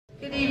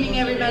Good evening,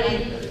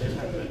 everybody.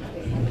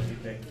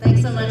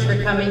 Thanks so much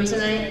for coming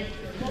tonight.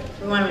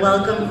 We want to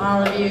welcome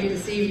all of you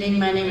this evening.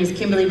 My name is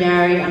Kimberly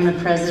Barry. I'm the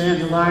president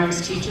of the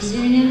Lawrence Teachers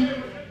Union.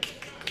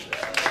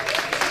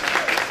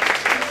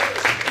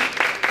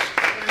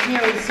 I'm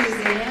here with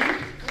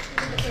Suzanne.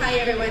 Hi,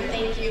 everyone.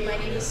 Thank you. My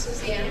name is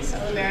Suzanne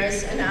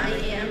Salaveras, and I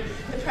am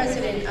the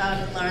president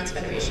of the Lawrence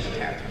Federation of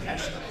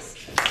Paraprofessionals.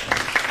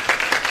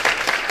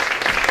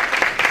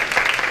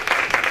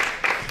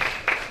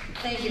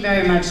 Thank you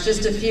very much.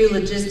 Just a few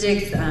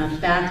logistics,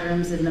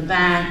 bathrooms in the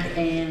back,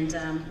 and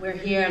we're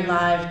here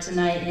live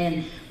tonight,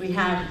 and we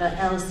have the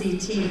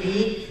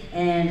LCTV,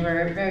 and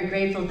we're very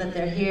grateful that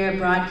they're here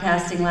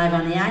broadcasting live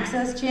on the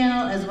Access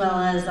channel as well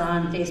as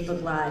on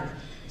Facebook Live.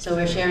 So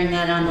we're sharing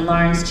that on the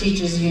Lawrence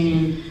Teachers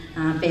Union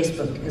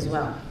Facebook as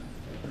well.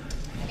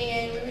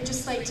 And we would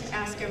just like to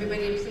ask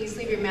everybody to please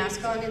leave your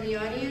mask on in the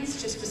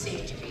audience, just for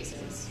safety reasons.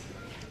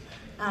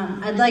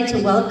 I'd like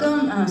to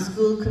welcome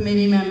school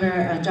committee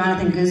member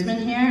Jonathan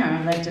Guzman here,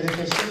 our elected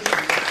official.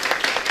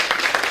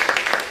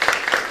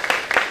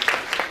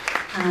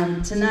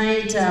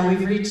 Tonight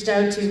we've reached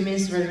out to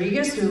Ms.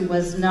 Rodriguez, who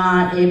was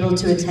not able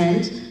to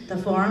attend the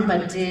forum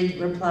but did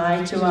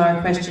reply to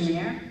our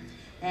questionnaire.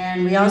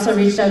 And we also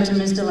reached out to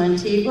Mr.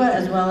 Lantigua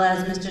as well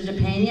as Mr.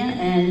 DePena,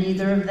 and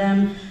neither of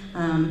them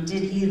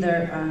did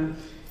either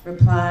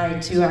reply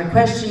to our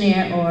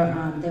questionnaire, or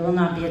they will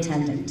not be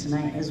attending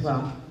tonight as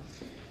well.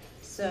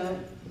 So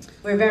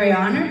we're very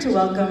honored to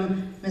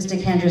welcome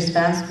Mr. Kendris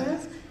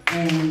Vasquez,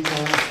 and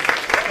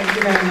thank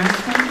you very much,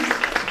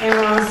 Kendris. And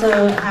we're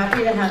also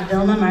happy to have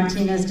Vilma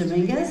Martinez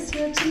Dominguez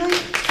here tonight.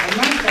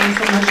 Vilma, thanks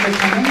so much for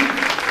coming.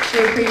 We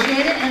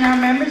appreciate it. And our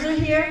members are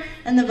here,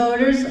 and the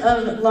voters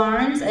of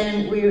Lawrence,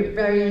 and we're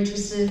very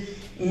interested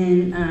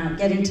in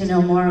getting to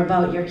know more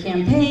about your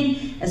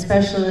campaign,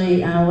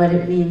 especially what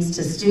it means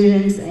to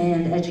students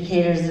and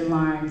educators in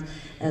Lawrence.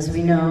 As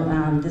we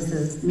know,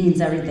 this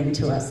means everything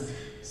to us.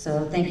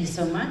 So thank you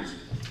so much.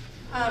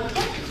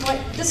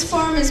 This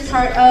forum is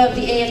part of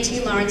the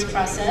AFT Lawrence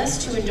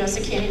process to endorse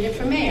a candidate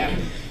for mayor.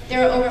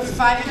 There are over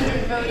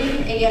 500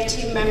 voting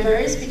AFT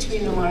members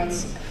between the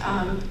Lawrence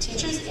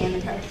teachers and the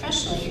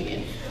paraprofessional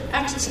union.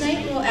 After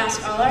tonight, we'll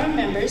ask all our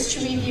members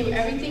to review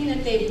everything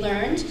that they've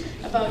learned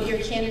about your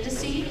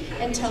candidacy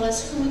and tell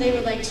us who they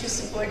would like to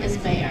support as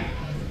mayor.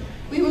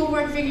 We will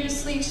work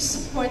vigorously to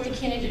support the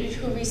candidate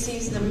who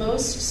receives the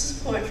most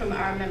support from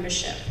our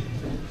membership.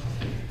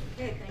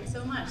 Okay, thanks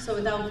so much. So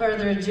without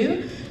further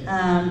ado,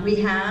 we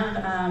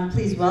have,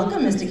 please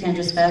welcome Mr.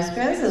 Kendris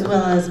Vasquez as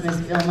well as Ms.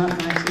 Vilma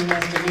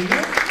Martinez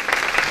Dominguez.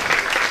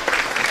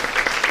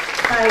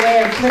 By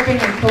way of flipping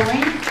a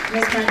coin,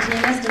 Ms.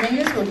 Martinez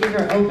Dominguez will give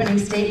her opening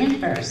statement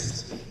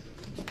first.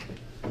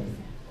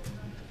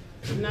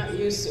 I'm not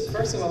used to,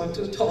 first of all, I'm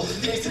too tall.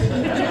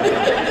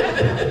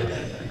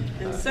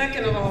 And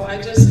second of all,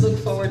 I just look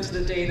forward to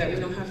the day that we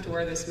don't have to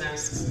wear these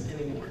masks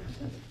anymore.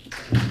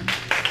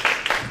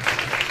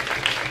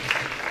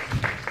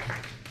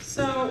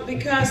 So,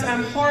 because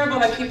I'm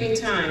horrible at keeping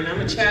time, I'm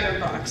a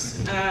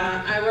chatterbox,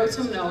 I wrote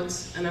some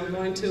notes, and I'm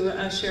going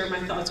to share my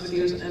thoughts with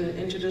you and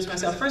introduce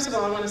myself. First of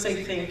all, I want to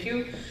say thank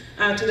you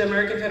to the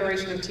American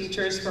Federation of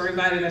Teachers for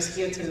inviting us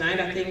here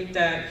tonight. I think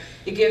that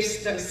it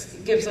gives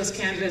us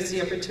candidates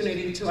the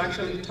opportunity to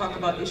actually talk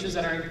about issues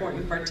that are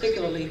important,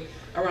 particularly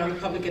around the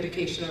public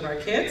education of our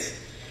kids.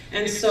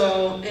 And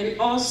so, and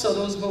also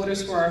those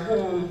voters who are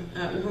home,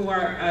 who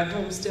are at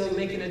home still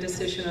making a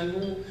decision on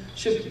who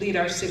should lead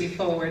our city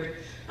forward.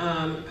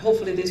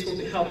 Hopefully this will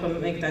help them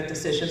make that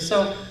decision.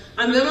 So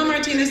I'm Vilma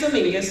Martinez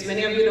Dominguez.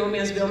 Many of you know me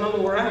as Vilma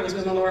Laura. I was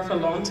Vilma Laura for a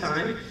long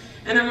time.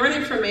 And I'm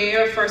running for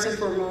mayor first and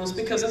foremost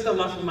because of the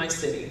love of my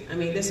city. I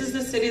mean, this is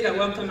the city that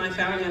welcomed my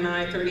family and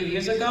I 30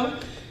 years ago.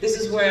 This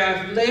is where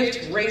I've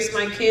lived, raised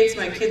my kids.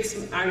 My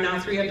kids are now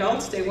 3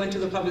 adults. They went to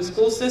the public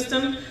school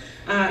system.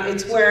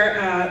 It's where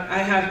I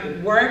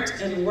have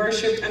worked and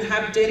worshiped and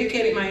have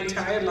dedicated my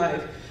entire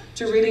life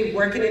to really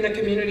working in the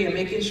community and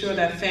making sure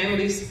that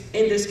families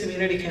in this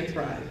community can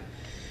thrive.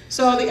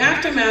 So the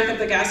aftermath of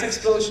the gas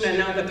explosion and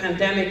now the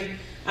pandemic,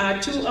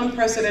 two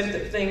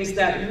unprecedented things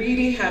that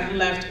really have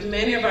left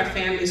many of our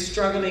families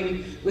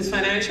struggling with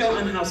financial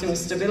and housing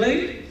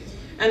stability.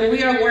 And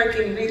we are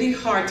working really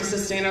hard to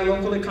sustain our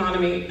local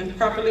economy and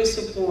properly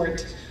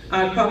support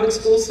our public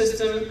school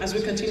system as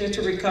we continue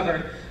to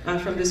recover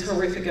from these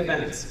horrific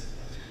events.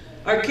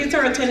 Our kids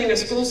are attending a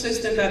school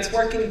system that's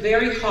working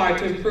very hard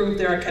to improve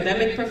their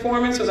academic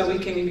performance so that we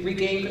can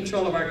regain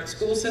control of our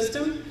school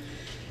system.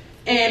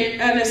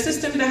 And a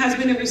system that has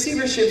been in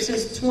receivership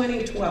since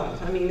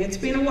 2012. I mean, it's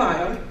been a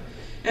while.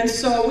 And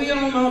so we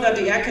all know that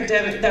the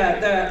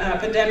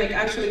pandemic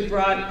actually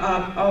brought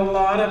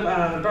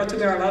to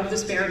bear a lot of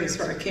disparities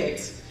for our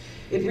kids.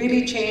 It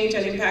really changed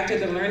and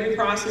impacted the learning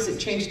process. It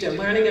changed the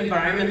learning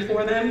environment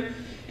for them.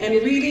 And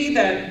really,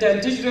 the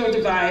digital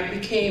divide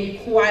became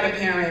quite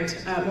apparent,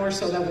 more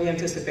so than we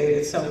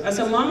anticipated. So as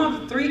a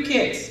mom of 3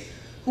 kids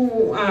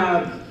who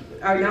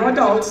are now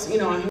adults, you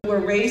know, who were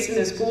raised in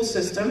the school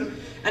system,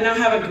 and now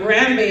have a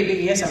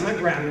grandbaby, yes, I'm a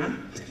grandma.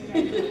 I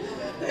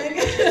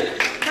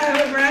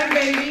have a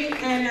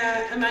grandbaby, and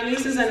my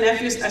nieces and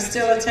nephews are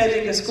still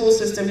attending the school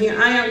system here,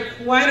 I am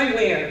quite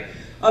aware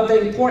of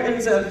the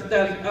importance of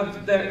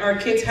our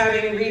kids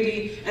having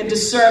really and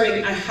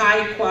deserving a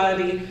high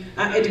quality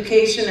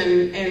education,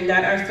 and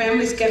that our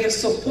families get the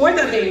support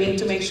that they need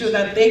to make sure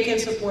that they can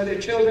support their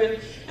children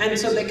and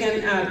so they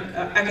can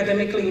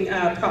academically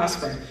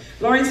prosper.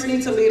 Lawrence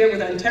needs a leader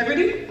with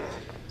integrity,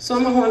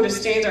 someone who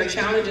understands our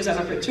challenges and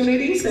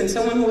opportunities, and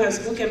someone who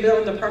can build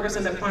on the progress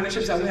and the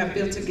partnerships that we have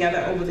built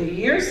together over the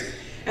years.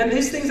 And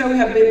these things that we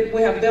have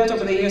built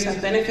over the years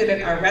have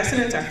benefited our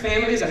residents, our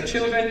families, our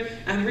children,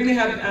 and really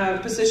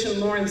have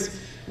positioned Lawrence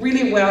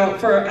really well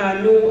for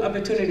new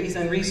opportunities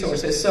and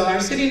resources. So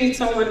our city needs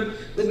someone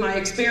with my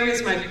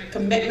experience, my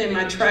commitment,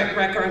 my track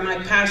record, and my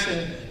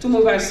passion to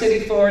move our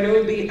city forward. It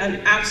will be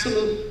an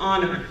absolute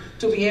honor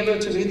to be able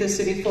to lead the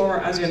city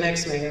forward as your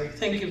next mayor.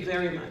 Thank you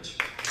very much.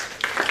 Do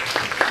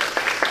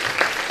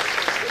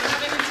you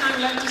have any time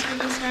left to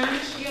speak in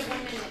Spanish? You have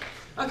 1 minute.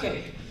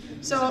 Okay.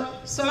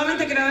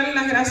 Solamente quiero darle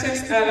las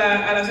gracias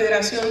a la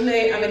Federación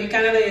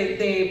Americana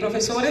de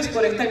Profesores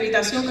por esta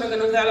invitación. Creo que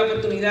nos da la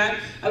oportunidad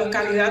a los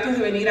candidatos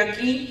de venir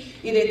aquí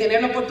y de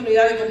tener la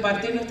oportunidad de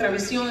compartir nuestra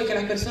visión, y que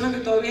las personas que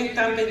todavía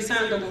están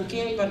pensando por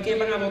quién van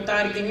a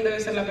votar y quién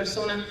debe ser la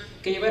persona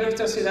que lleve a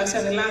nuestra ciudad hacia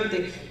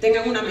adelante,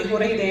 tengan una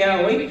mejor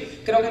idea hoy.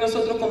 Creo que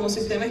nosotros como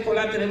sistema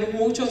escolar tenemos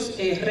muchos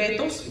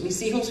retos.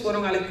 Mis hijos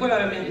fueron a la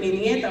escuela, mi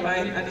nieta va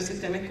al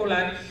sistema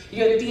escolar, y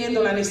yo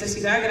entiendo la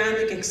necesidad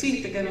grande que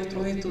existe que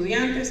nuestros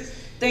estudiantes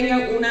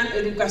tengan una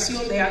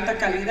educación de alta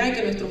calidad y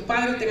que nuestros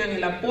padres tengan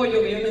el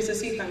apoyo que ellos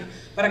necesitan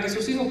para que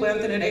sus hijos puedan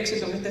tener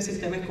éxito en este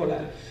sistema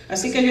escolar.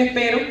 Así que yo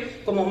espero,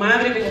 como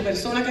madre, como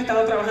persona que ha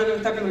estado trabajando en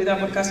esta comunidad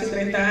por casi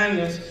 30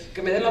 años,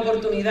 que me den la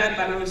oportunidad.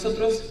 Para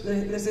nosotros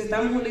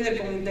necesitamos un líder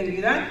con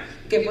integridad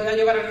que pueda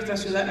llevar a nuestra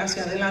ciudad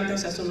hacia adelante,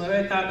 hacia su nueva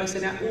etapa, y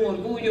será un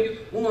orgullo,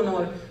 un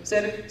honor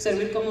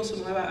servir como su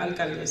nueva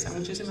alcaldesa.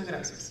 Muchísimas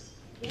gracias.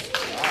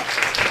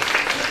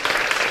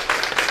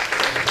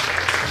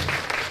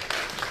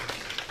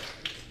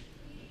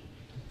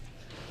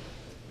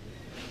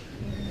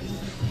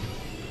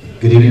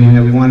 Good evening,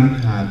 everyone.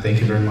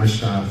 Thank you very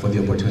much for the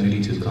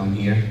opportunity to come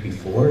here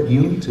before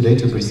you today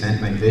to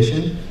present my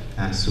vision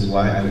as to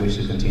why I wish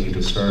to continue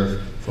to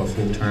serve for a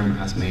full term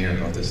as mayor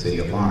of the city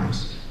of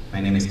Lawrence.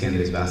 My name is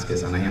Kendris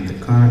Vasquez, and I am the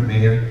current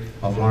mayor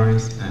of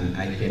Lawrence, and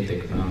I hit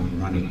the ground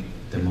running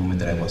the moment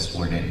that I was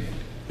sworn in.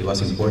 It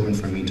was important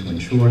for me to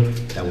ensure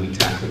that we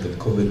tackled the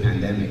COVID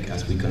pandemic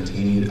as we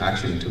continued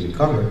actually to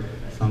recover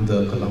from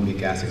the Columbia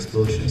gas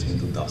explosions in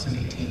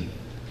 2018.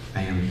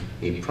 I am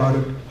a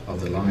product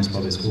of the Lawrence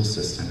Public School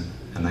System,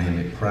 and I am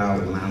a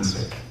proud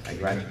Lancer. I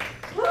graduated.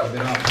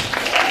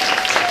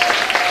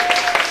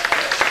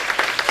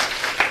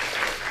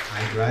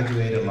 I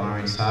graduated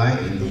Lawrence High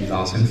in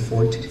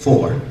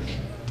 2004,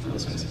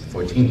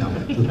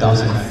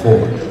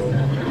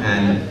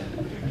 and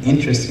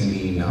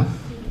interestingly enough,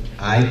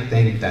 I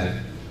think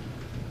that,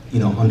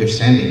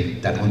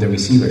 understanding that under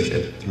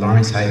receivership,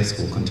 Lawrence High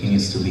School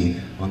continues to be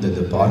under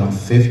the bottom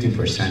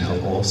 50%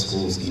 of all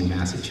schools in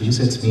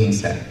Massachusetts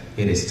means that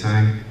it is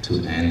time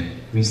to end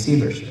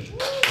receivership.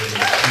 That's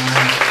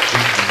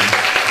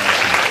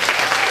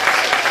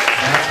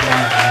why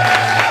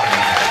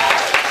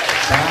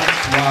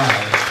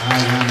I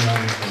am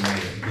running for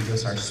mayor,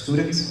 because our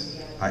students,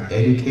 our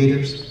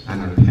educators,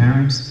 and our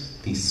parents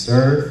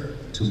deserve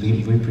to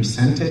be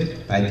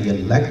represented by the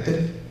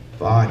elected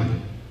body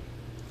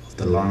of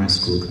the Lawrence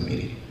School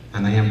Committee.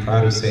 And I am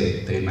proud to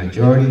say the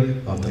majority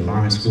of the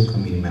Lawrence School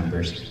Committee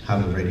members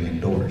have already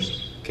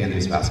endorsed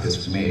Kendris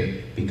Vasquez for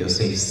mayor, because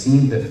they've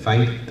seen the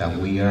fight that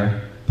we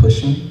are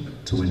pushing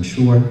to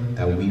ensure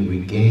that we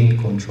regain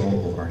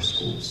control of our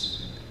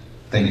schools.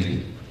 Thank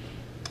you.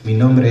 Mi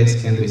nombre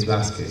es Kendris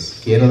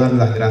Vasquez. Quiero dar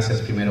las gracias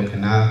primero que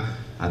nada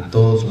a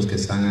todos los que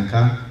están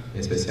acá,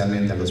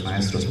 especialmente a los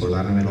maestros por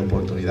darme la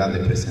oportunidad de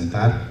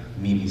presentar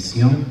mi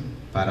visión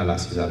para la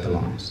ciudad de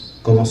Lawrence.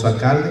 Como su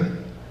alcalde,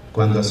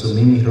 cuando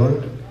asumí mi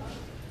rol,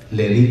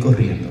 le di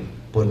corriendo,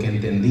 porque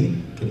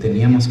entendí que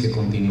teníamos que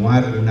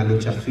continuar una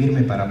lucha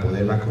firme para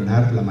poder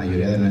vacunar la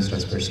mayoría de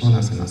nuestras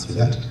personas en la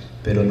ciudad.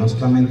 Pero no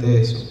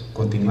solamente eso,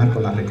 continuar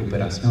con la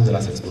recuperación de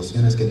las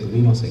explosiones que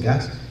tuvimos de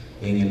gas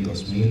en el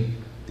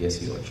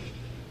 2018.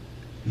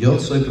 Yo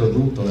soy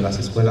producto de las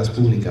escuelas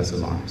públicas de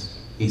Lawrence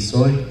y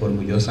soy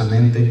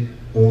orgullosamente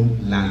un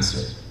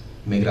Lancer.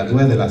 Me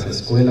gradué de la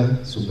Escuela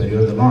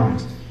Superior de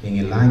Lawrence en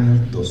el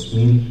año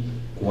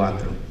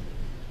 2004.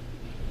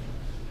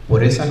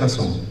 Por esa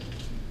razón,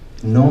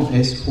 no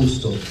es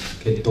justo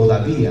que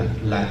todavía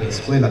la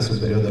Escuela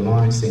Superior de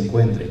Lawrence se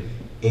encuentre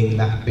en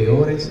las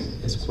peores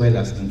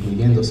escuelas,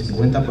 incluyendo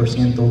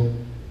 50%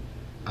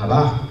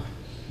 abajo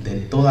de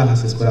todas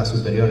las escuelas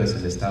superiores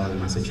del estado de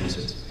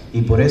Massachusetts.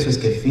 Y por eso es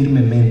que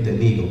firmemente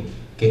digo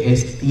que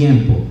es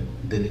tiempo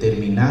de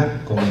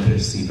terminar con el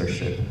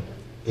receivership.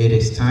 It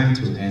is time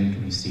to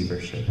end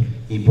receivership.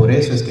 Y por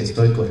eso es que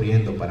estoy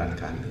corriendo para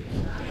alcalde.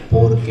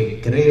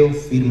 Porque creo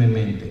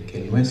firmemente que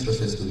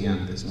nuestros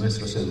estudiantes,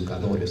 nuestros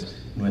educadores,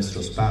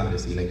 nuestros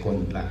padres y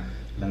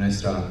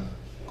nuestra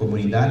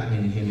comunidad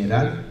en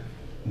general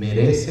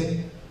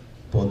merece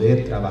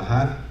poder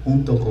trabajar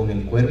junto con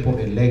el cuerpo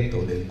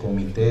electo del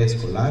comité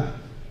escolar,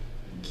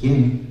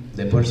 quien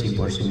de por sí,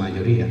 por su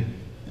mayoría,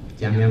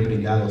 ya me han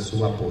brindado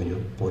su apoyo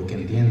porque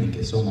entienden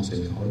que somos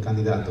el mejor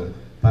candidato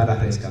para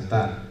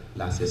rescatar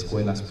las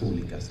escuelas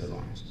públicas de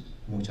Lawrence.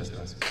 Muchas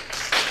gracias.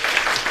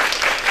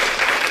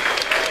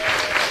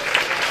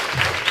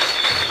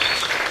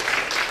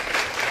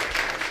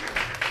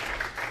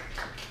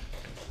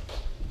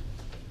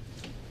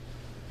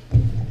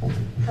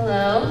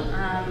 Hello,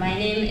 my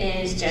name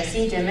is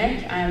Jessie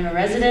Dimmick. I'm a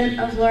resident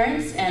of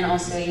Lawrence and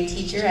also a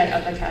teacher at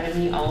Up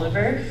Academy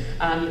Oliver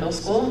Middle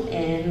School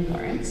in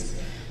Lawrence.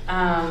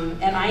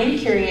 And I am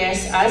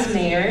curious, as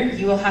mayor,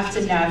 you will have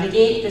to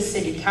navigate the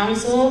city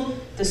council,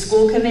 the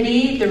school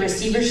committee, the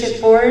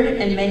receivership board,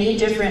 and many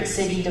different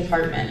city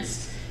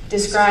departments.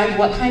 Describe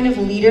what kind of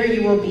leader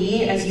you will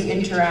be as you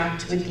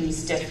interact with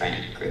these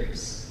different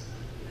groups.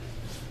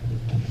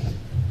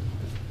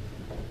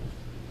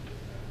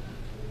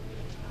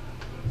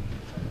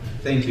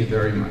 Thank you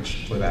very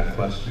much for that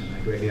question.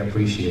 I greatly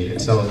appreciate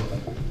it. So,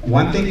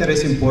 one thing that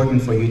is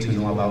important for you to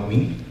know about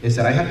me is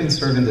that I have been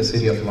serving the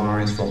city of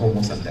Lawrence for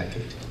almost a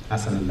decade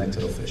as an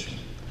elected official.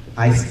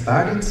 I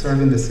started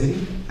serving the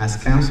city as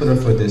councilor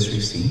for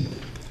District C.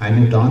 I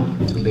moved on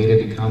to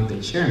later become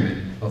the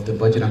chairman of the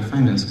Budget and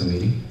Finance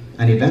Committee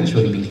and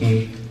eventually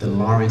became the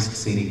Lawrence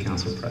City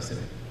Council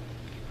president.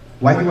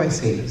 Why do I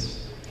say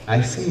this?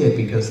 I say it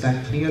because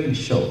that clearly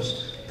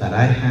shows that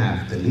I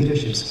have the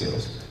leadership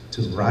skills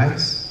to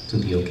rise to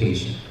the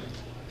occasion.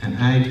 And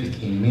I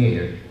became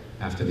mayor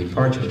after the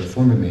departure of the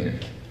former mayor.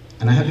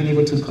 And I have been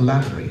able to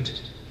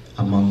collaborate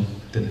among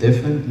the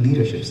different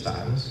leadership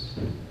styles.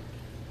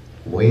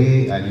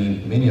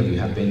 Many of you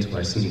have been to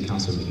our city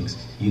council meetings.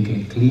 You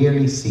can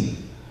clearly see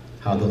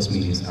how those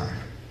meetings are.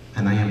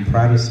 And I am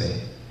proud to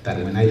say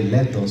that when I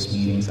led those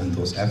meetings and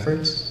those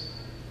efforts,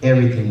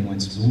 everything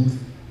went smooth,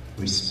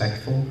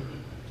 respectful,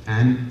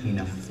 and in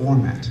a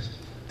format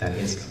that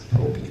is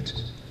appropriate.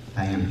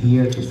 I am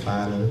here to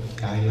follow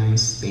guidelines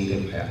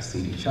stated by our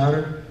city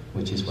charter,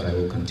 which is what I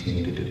will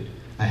continue to do.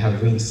 I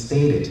have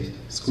reinstated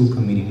school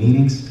committee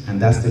meetings, and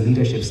that's the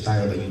leadership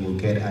style that you will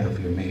get out of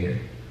your mayor.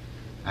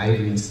 I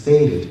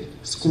reinstated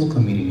school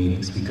committee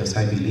meetings because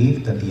I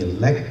believe that the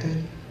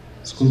elected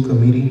school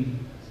committee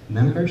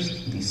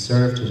members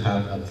deserve to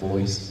have a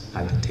voice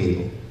at the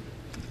table.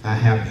 I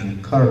have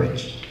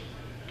encouraged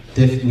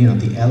the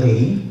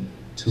LAE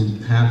to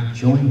have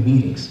joint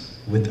meetings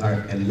with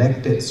our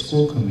elected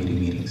school committee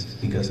meetings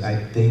because I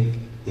think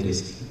it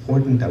is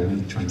important that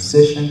we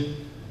transition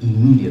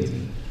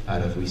immediately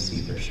out of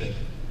receivership.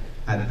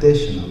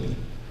 Additionally,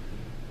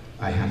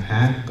 I have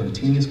had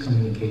continuous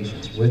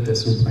communications with the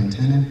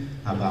superintendent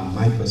about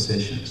my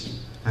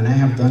positions, and I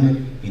have done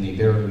it in a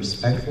very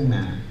respectful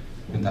manner,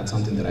 and that's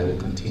something that I will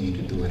continue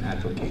to do and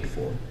advocate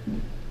for.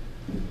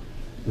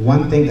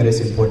 One thing that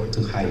is important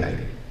to highlight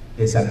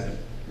is that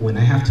when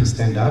I have to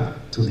stand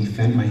up to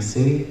defend my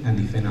city and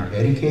defend our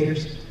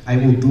educators, I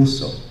will do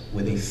so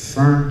with a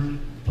firm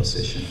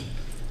position.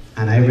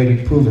 And I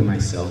already proven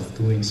myself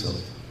doing so.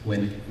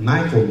 When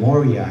Michael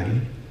Moriarty,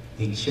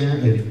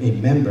 a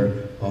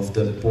member of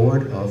the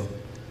Board of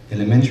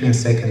Elementary and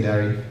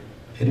Secondary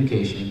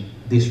Education,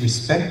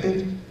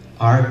 disrespected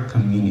our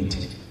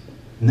community,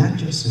 not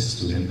just the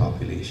student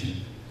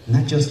population,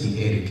 not just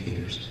the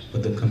educators,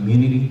 but the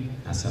community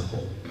as a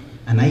whole.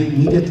 And I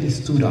immediately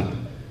stood up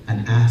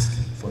and asked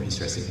for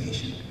his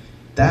resignation.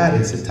 That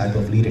is the type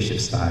of leadership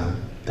style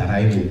that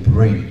I will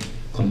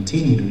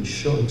continue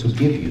to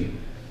give you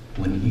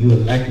when you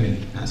elect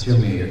me as your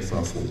mayor for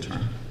a full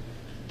term.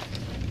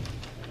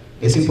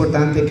 Es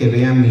importante que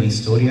vean mi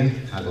historia,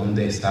 a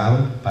dónde he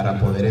estado, para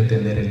poder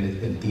entender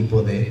el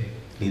tipo de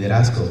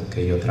liderazgo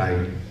que yo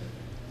traigo.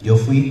 Yo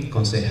fui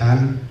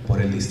concejal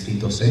por el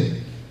Distrito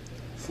C,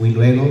 fui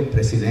luego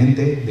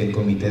presidente del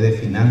Comité de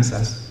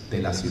Finanzas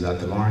de la ciudad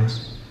de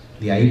Lawrence.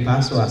 De ahí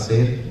paso a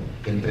ser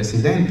el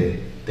presidente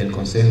del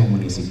Consejo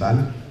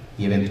Municipal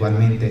y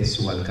eventualmente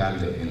su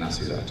alcalde en la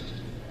ciudad.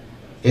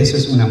 Eso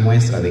es una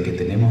muestra de que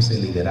tenemos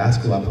el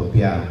liderazgo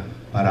apropiado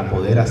para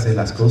poder hacer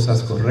las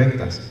cosas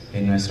correctas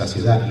en nuestra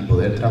ciudad y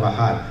poder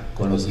trabajar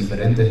con los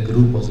diferentes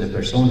grupos de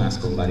personas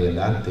con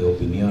variedad de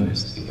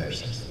opiniones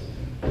diversas.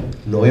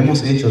 Lo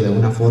hemos hecho de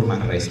una forma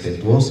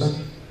respetuosa,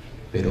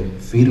 pero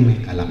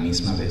firme a la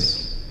misma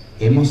vez.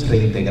 Hemos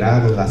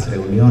reintegrado las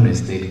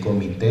reuniones del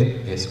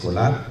comité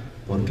escolar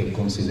porque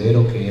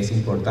considero que es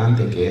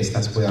importante que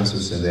estas puedan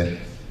suceder.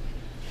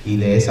 Y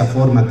de esa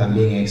forma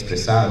también he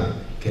expresado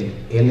que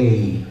el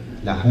LI,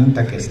 la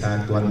junta que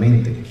está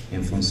actualmente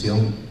en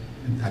función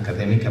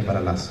académica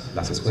para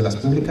las escuelas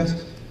públicas,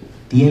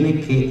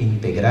 tiene que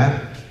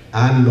integrar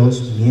a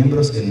los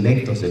miembros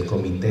electos del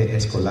comité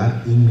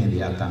escolar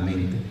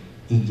inmediatamente.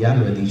 Y ya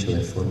lo he dicho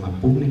de forma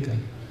pública.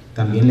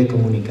 También le he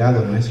comunicado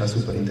a nuestra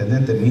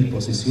superintendente mis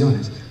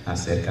posiciones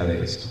acerca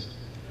de esto.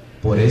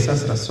 Por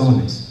esas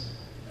razones,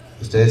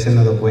 ustedes se han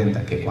dado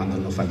cuenta que cuando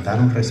nos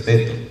faltaron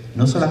respeto,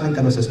 no solamente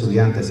a los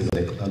estudiantes y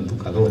los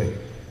educadores,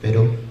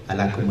 pero a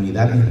la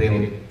comunidad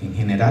en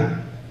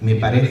general, me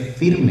paré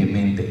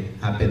firmemente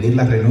a pedir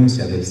la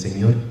renuncia del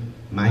señor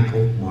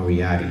Michael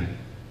Moriarty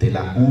de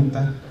la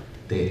Junta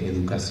de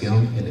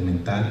Educación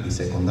Elemental y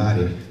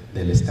Secundaria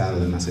del Estado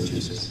de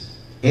Massachusetts.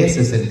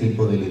 Ese es el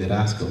tipo de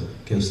liderazgo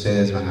que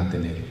ustedes van a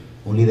tener,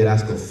 un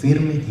liderazgo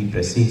firme y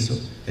preciso,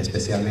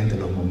 especialmente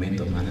en los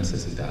momentos más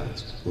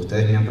necesitados.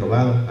 Ustedes me han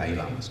probado, ahí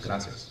vamos.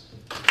 Gracias.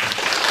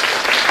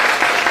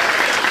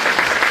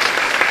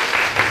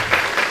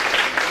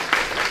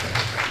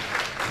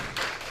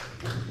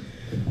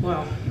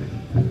 Well,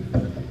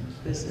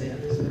 this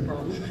is the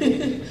problem.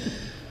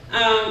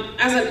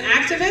 As an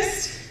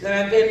activist that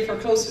I've been for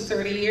close to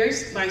 30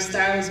 years, my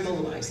style is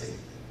mobilizing.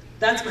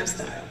 That's my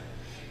style.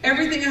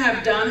 Everything I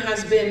have done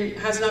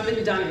has not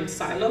been done in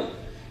silo.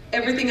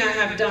 Everything I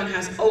have done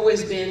has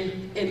always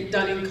been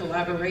done in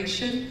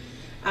collaboration.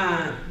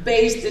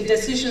 The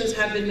decisions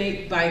have been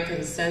made by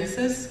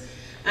consensus.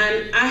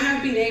 And I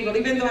have been able,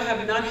 even though I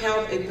have not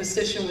held a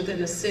position within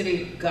the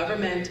city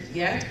government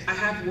yet, I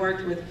have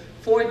worked with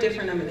 4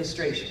 different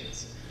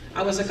administrations.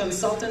 I was a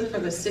consultant for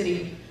the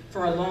city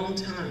for a long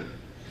time.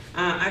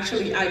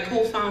 Actually, I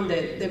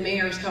co-founded the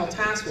Mayor's Health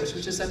Task Force,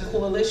 which is a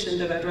coalition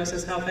that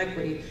addresses health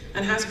equity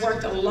and has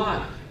worked a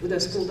lot with the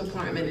school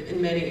department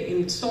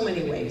in so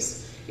many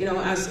ways. You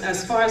know,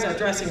 as far as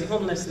addressing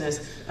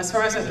homelessness, as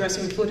far as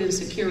addressing food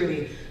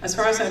insecurity, as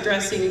far as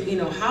addressing, you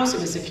know,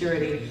 housing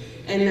insecurity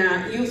and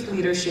youth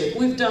leadership,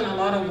 we've done a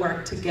lot of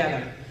work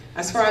together.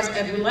 As far as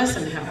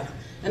adolescent health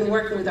and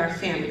working with our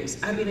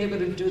families, I've been able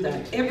to do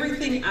that.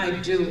 Everything I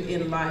do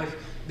in life,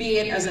 be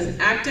it as an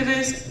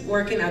activist,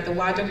 working at the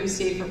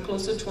YWCA for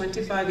close to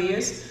 25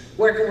 years,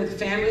 working with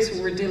families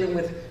who were dealing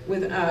with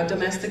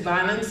domestic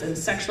violence and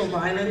sexual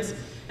violence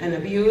and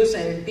abuse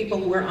and people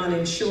who were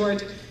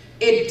uninsured.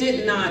 It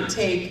did not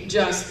take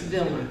just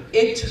Vilma.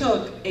 It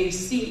took a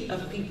sea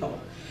of people.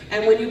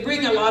 And when you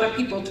bring a lot of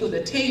people to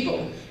the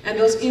table and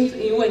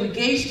you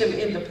engage them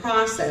in the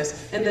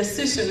process and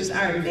decisions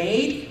are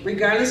made,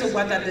 regardless of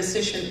what that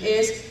decision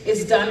is,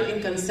 it's done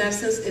in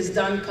consensus, it's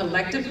done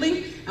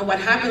collectively, and what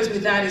happens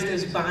with that is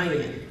there's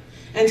buy-in.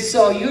 And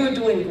so you're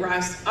doing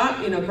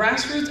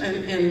grassroots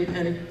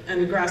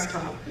and grass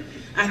top.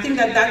 I think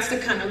that that's the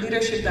kind of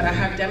leadership that I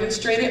have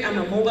demonstrated. I'm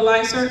a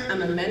mobilizer,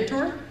 I'm a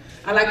mentor.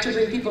 I like to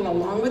bring people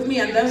along with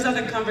me, and those are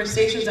the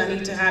conversations that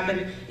need to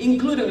happen,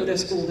 including with the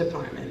school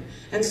department.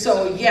 And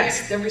so,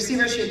 yes, the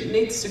receivership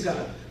needs to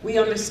go. We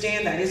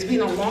understand that. It's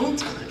been a long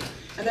time.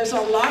 And there's a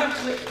lot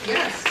of,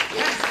 yes,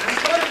 I'm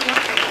totally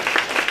up for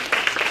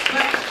that.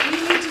 But we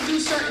need to do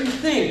certain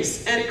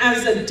things. And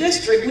as a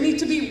district, we need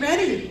to be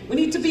ready. We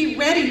need to be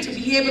ready to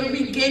be able to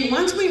regain,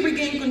 once we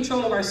regain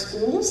control of our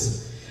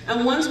schools,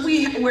 and once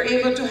we're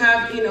able to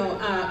have, you know,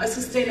 a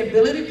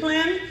sustainability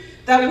plan,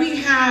 that we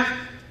have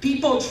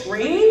people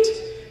trained,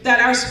 that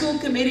our school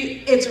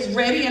committee is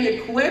ready and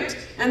equipped,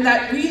 and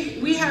that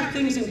we have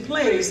things in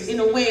place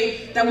in a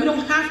way that we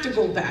don't have to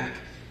go back,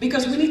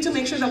 because we need to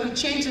make sure that we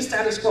change the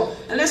status quo.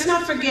 And let's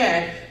not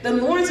forget that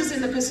Lawrence is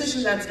in the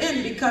position that's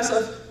in because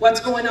of what's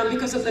going on,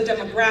 because of the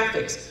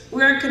demographics.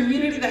 We're a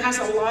community that has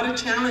a lot of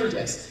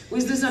challenges.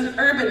 This is an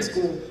urban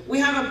school. We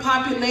have a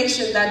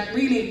population that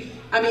really,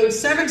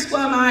 7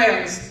 square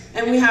miles,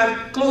 and we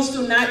have close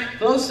to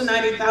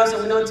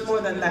 90,000. We know it's more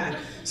than that.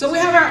 So we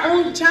have our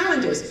own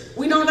challenges.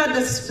 We know that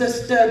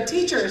the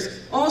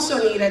teachers also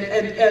need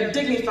a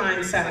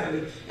dignifying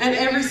salary, and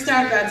every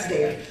staff that's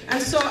there.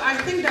 And so I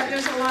think that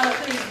there's a lot of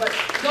things, but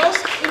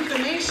those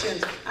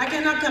information, I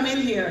cannot come in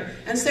here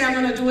and say I'm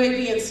going to do A,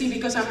 B, and C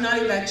because I'm not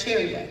in that chair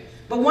yet.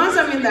 But once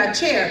I'm in that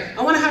chair,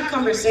 I want to have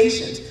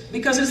conversations,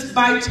 because it's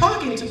by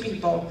talking to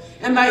people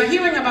and by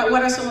hearing about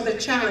what are some of the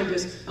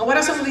challenges and what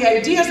are some of the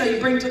ideas that you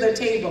bring to the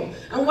table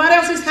and what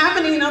else is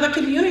happening in other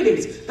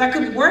communities that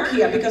could work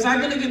here, because I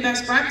believe in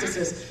best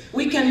practices.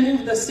 We can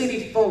move the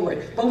city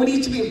forward, but we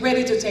need to be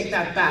ready to take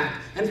that back.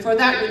 And for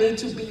that, we need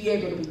to be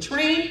able to be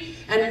trained.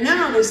 And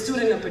now the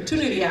Student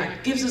Opportunity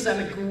Act gives us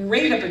a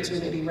great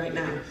opportunity right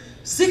now.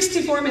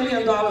 $64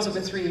 million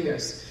over 3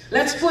 years.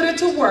 Let's put it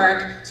to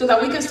work so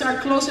that we can start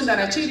closing that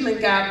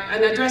achievement gap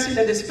and addressing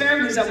the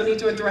disparities that we need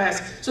to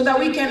address, so that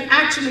we can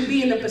actually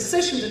be in the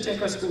position to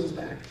take our schools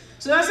back.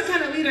 So that's the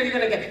kind of leader you're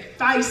going to get.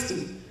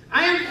 Feisty.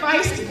 I am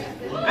feisty.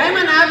 I am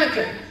an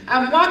advocate.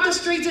 I've walked the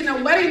streets in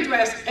a wedding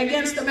dress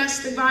against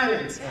domestic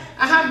violence.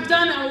 I have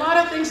done a lot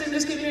of things in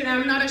this community,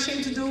 and I'm not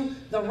ashamed to do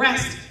the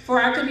rest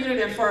for our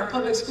community and for our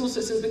public school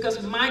systems,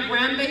 because my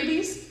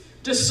grandbabies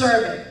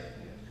deserve it.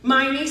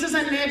 My nieces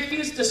and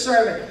nephews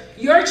deserve it.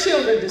 Your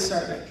children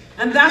deserve it.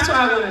 And that's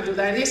why I want to do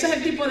that. Y ese es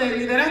el tipo de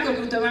liderazgo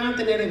que ustedes van a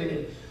tener en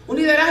mí. Un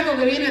liderazgo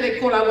que viene de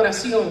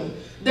colaboración,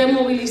 de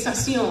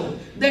movilización,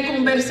 de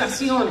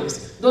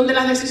conversaciones, donde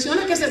las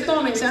decisiones que se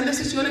tomen sean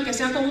decisiones que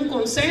sean con un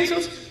consenso,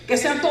 que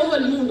sea todo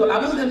el mundo, la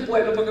voz del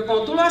pueblo, porque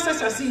cuando tú lo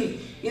haces así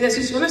y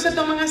decisiones se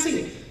toman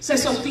así, se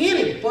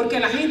sostienen,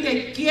 porque la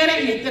gente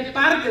quiere y es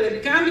parte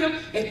del cambio,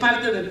 es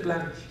parte del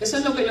plan. Eso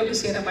es lo que yo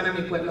quisiera para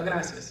mi pueblo.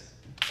 Gracias.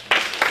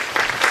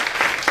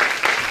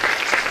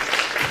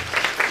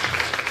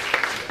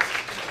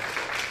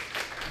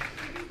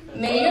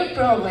 Major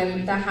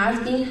problems that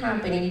has been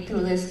happening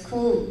through the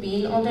school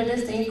being under the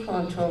same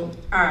control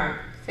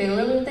are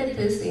failure with the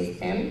bus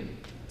system,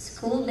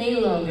 school day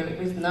longer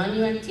with no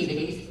new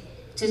activities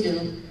to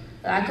do,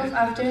 lack of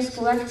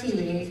after-school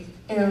activities,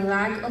 and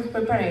lack of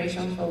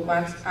preparation for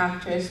what's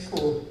after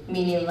school,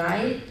 meaning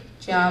life,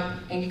 job,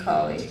 and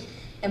college.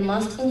 And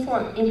most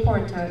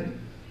important,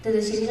 the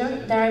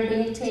decisions that are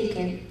being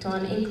taken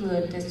don't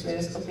include the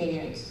students'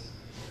 opinions.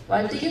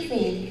 What do you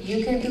think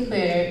you can do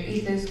better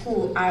if the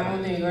schools are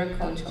under your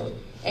control?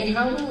 And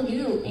how will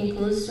you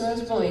include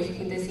students' voice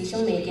in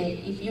decision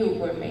making if you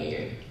were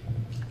mayor?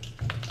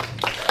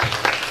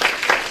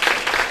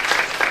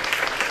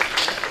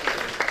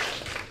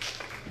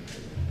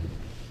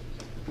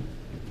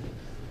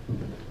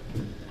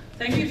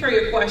 Thank you for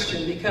your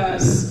question,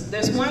 because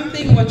there's one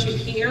thing what you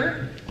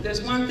hear,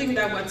 there's one thing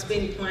that what's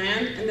being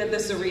planned, and then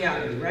there's the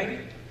reality, right?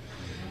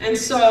 And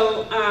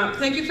so,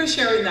 thank you for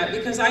sharing that,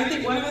 because I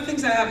think one of the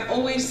things that I've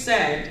always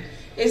said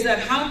is that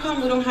how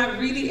come we don't have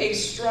really a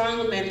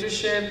strong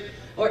mentorship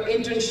or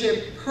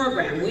internship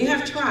program? We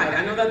have tried.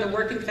 I know that the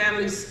Working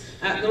Families,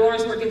 the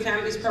Lawrence Working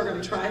Families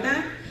program tried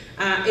that.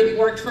 It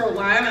worked for a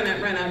while and it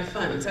ran out of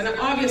funds. And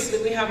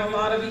obviously we have a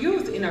lot of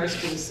youth in our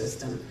school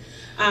system.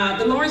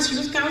 The Lawrence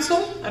Youth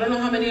Council, I don't know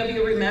how many of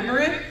you remember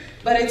it,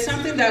 but it's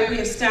something that we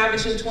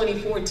established in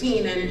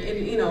 2014,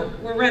 and you know,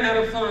 we ran out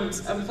of funds,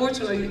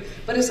 unfortunately,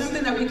 but it's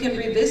something that we can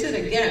revisit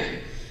again.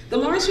 The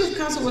Lawrence Youth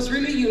Council was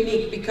really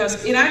unique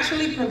because it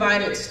actually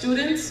provided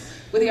students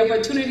with the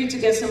opportunity to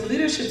get some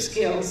leadership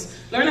skills,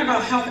 learn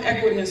about health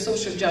equity and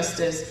social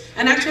justice,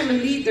 and actually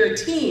lead their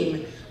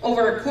team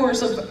over a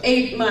course of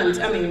 8 months.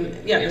 I mean,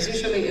 yeah, because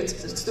usually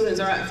students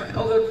are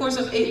over the course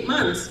of 8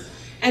 months.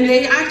 And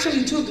they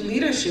actually took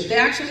leadership. They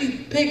actually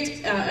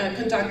picked,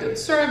 conducted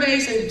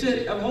surveys and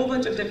did a whole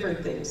bunch of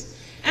different things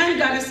and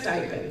got a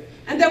stipend.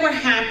 And they were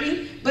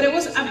happy, but it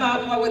was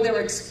about what they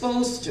were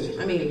exposed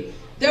to. I mean,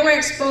 they were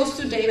exposed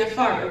to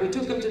Dana-Farber. We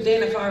took them to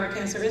Dana-Farber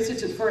Cancer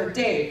Institute for a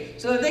day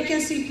so that they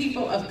can see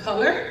people of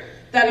color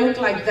that look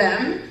like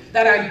them,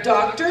 that are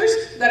doctors,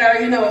 that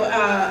are, you know,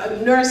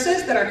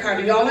 nurses, that are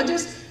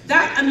cardiologists.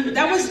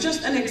 That was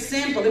just an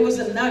example. It was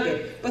a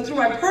nugget. But through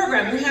our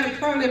program, we had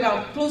probably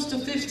about close to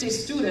 50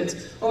 students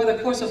over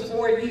the course of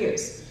 4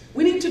 years.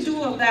 We need to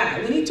do all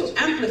that. We need to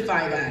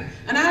amplify that.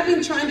 And I have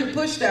been trying to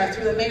push that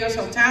through the Mayor's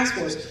Health Task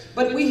Force,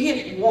 but we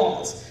hit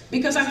walls.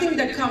 Because I think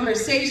the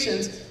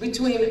conversations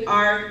between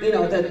our, you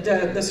know,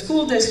 the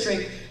school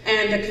district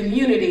and the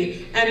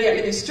community and the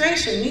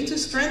administration need to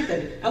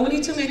strengthen. And we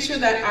need to make sure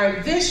that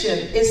our vision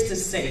is the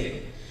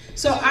same.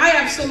 So I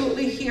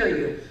absolutely hear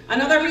you.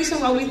 Another reason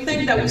why we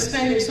think that we're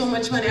spending so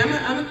much money,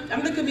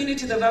 I'm the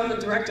community development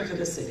director for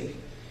the city.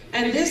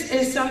 And this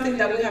is something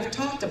that we have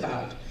talked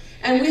about.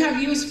 And we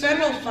have used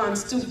federal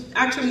funds to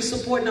actually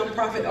support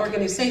nonprofit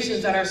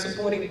organizations that are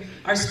supporting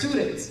our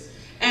students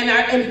and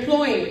are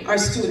employing our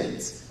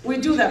students. We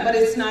do that, but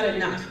it's not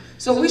enough.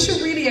 So we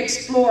should really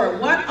explore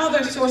what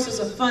other sources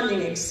of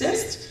funding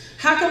exist.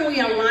 How can we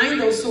align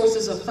those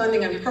sources of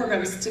funding and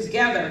programs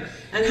together?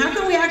 And how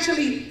can we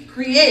actually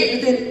create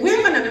within, we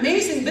have an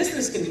amazing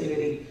business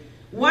community.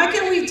 Why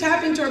can't we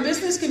tap into our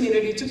business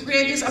community to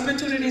create these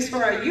opportunities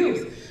for our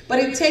youth? But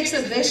it takes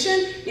a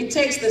vision, it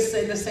takes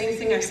the same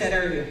thing I said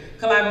earlier,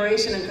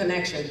 collaboration and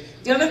connection.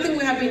 The other thing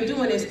we have been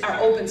doing is our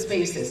open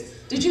spaces.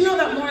 Did you know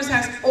that Lawrence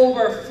has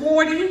over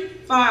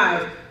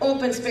 45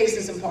 open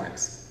spaces and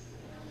parks?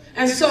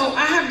 And so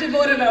I have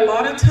devoted a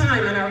lot of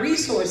time and our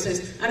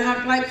resources and have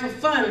applied for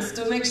funds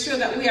to make sure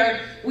that we are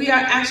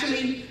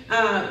actually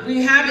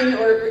rehabbing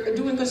or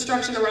doing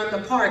construction around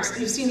the parks.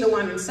 You've seen the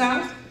one in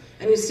South,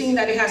 and you've seen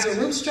that it has a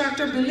roof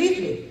structure. Believe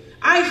me,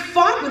 I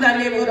fought with that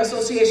neighborhood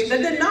association.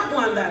 They did not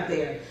want that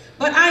there.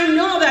 But I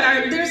know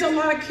that there's a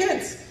lot of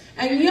kids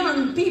and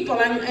young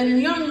people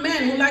and young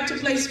men who like to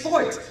play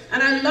sports.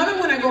 And I love it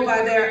when I go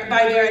by there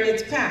and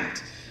it's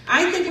packed.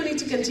 I think we need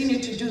to continue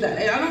to do that.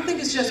 And I don't think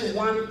it's just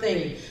one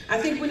thing.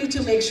 I think we need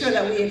to make sure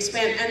that we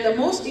expand. And the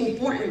most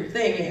important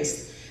thing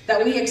is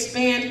that we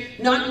expand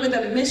not with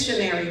a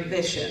missionary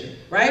vision,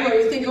 right? Where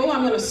we think, oh,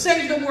 I'm going to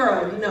save the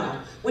world.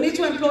 No. We need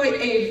to employ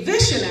a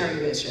visionary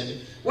vision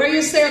where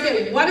you say,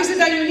 okay, what is it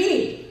that you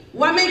need?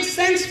 What makes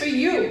sense for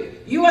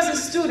you as a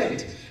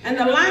student? And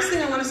the last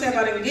thing I want to say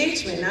about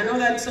engagement, I know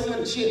that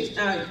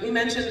you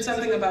mentioned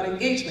something about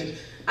engagement.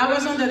 I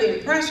was under the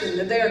impression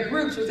that there are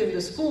groups within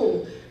the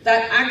school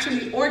that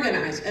actually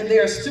organize, and they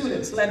are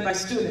students, led by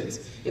students.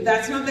 If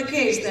that's not the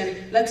case,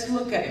 then let's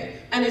look at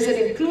it. And is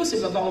it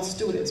inclusive of all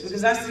students?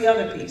 Because that's the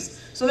other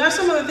piece. So that's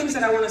some of the things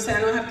that I want to say.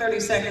 I don't have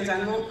 30 seconds.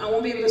 I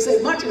won't be able to say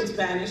much in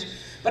Spanish.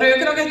 Pero yo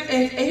creo que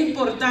es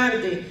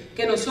importante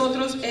que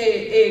nosotros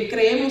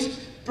creemos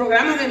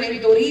programas de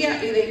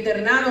mentoría y de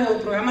internados o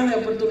programas de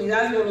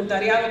oportunidades de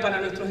voluntariado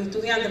para nuestros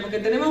estudiantes, porque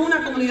tenemos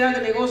una comunidad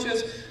de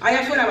negocios allá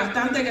afuera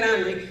bastante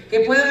grande que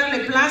puede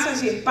darle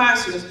plazas y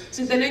espacios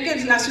sin tener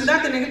que la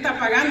ciudad tener que estar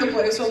pagando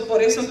por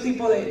esos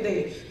tipos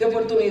de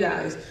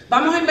oportunidades.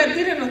 Vamos a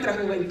invertir en nuestra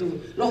juventud.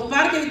 Los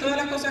parques y todas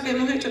las cosas que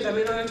hemos hecho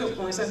también lo han hecho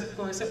con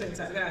ese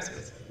pensar.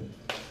 Gracias.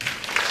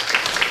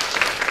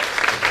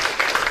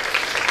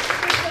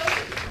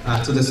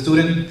 To the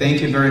student,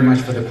 thank you very much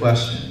for the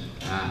question.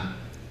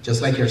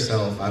 Just like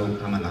yourself,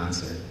 I'm a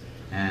dancer.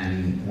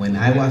 And when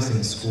I was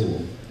in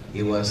school,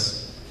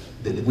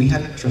 we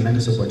had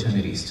tremendous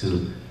opportunities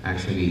to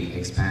actually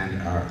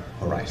expand our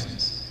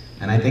horizons.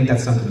 And I think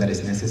that's something that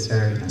is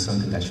necessary and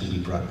something that should be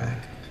brought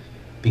back.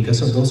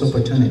 Because of those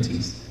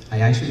opportunities, I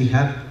actually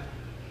had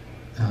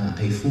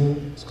a full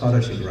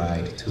scholarship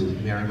ride to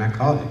Mayoral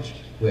College,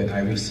 where I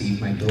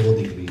received my double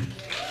degree.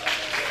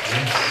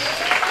 Yes.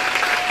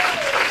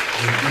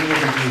 A dual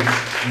degree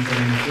in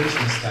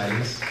communication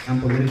studies and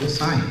political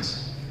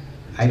science.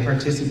 I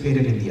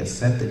participated in the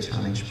Accept the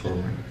Challenge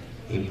program,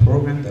 a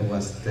program that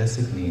was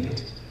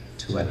designated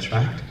to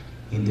attract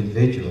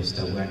individuals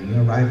that were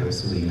new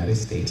arrivals to the United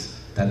States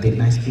that did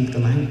not speak the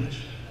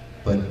language,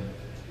 but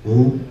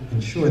will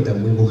ensure that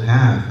we will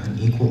have an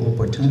equal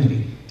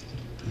opportunity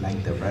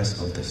like the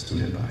rest of the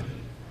student body.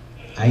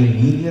 I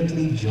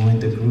immediately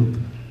joined the group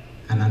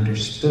and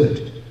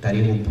understood that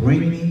it will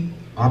bring me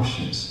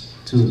options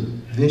to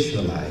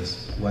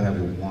visualize what I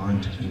would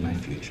want in my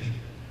future.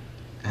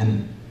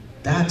 And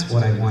that's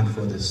what I want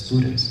for the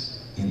students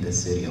in the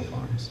city of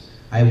Lawrence.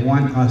 I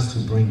want us to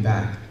bring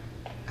back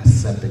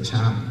Accept the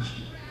Challenge.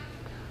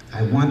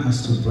 I want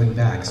us to bring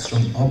back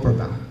strong upper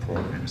bound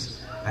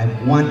programs. I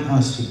want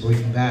us to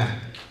bring back,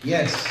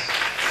 yes.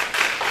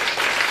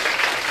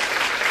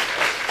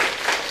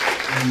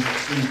 And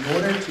in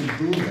order to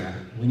do that,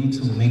 we need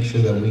to make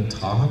sure that we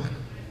talk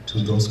to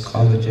those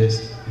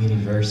colleges,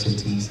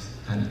 universities,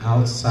 and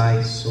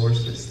outside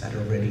sources that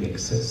already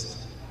exist.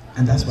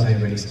 And that's what I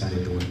already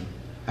started doing.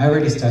 I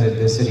already started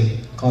visiting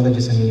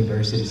colleges and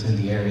universities in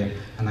the area,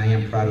 and I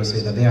am proud to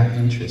say that they are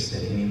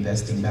interested in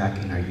investing back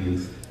in our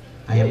youth.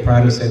 I am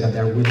proud to say that they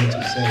are willing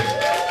to say,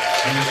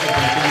 there's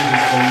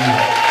opportunities for you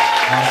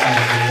outside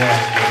of the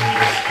walls within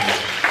this school.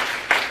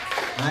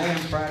 I am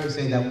proud to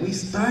say that we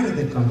started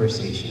the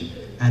conversation,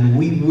 and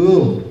we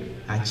will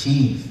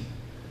achieve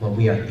what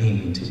we are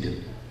aiming to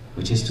do,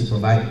 which is to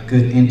provide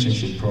good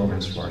internship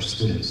programs for our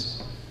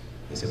students.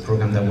 It's a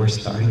program that we're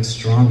starting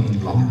strong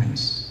in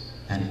Lawrence,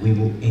 and we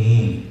will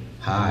aim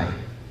high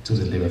to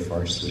deliver for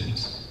our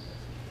students.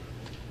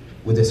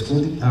 With the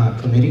school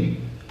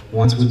committee,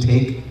 once we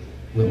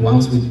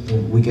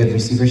get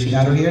receivership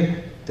out of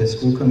here, the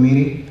school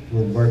committee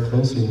will work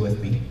closely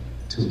with me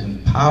to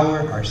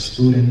empower our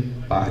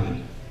student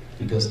body,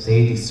 because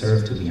they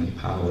deserve to be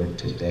empowered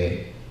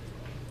today.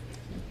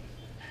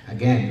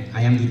 Again,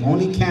 I am the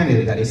only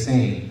candidate that is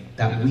saying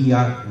that we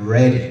are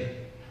ready.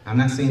 I'm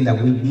not saying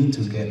that we need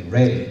to get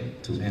ready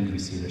to end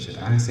receivership.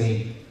 I'm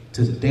saying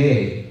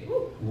today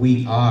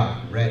we are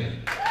ready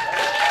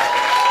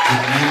to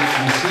end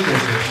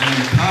receivership and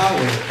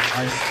empower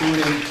our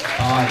student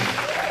body.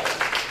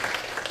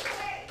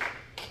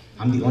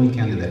 I'm the only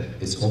candidate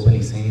that is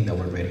openly saying that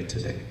we're ready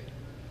today.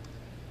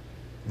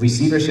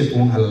 Receivership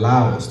won't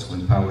allow us to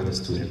empower the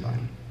student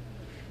body.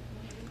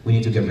 We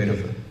need to get rid of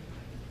it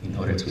in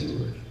order to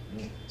do it.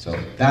 So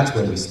that's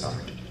where we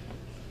start.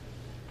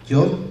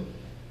 Yo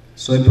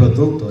soy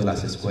producto de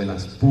las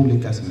escuelas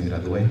públicas y me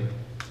gradué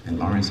en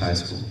Lawrence High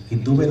School y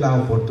tuve la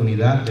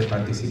oportunidad de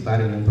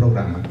participar en un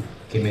programa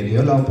que me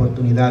dio la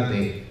oportunidad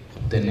de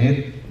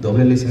obtener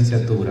doble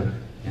licenciatura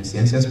en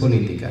Ciencias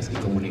Políticas y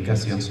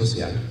Comunicación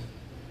Social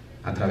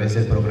a través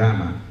del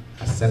programa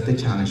Accept the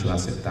Challenge o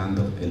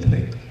Aceptando el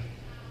Reto.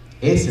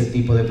 Ese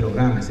tipo de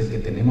programa es el que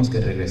tenemos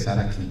que regresar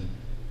aquí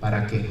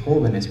para que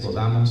jóvenes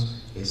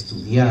podamos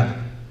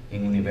estudiar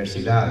en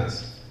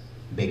universidades,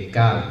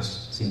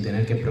 becados, sin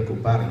tener que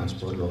preocuparnos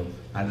por los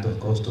altos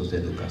costos de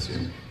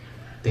educación.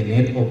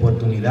 Tener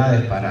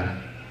oportunidades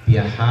para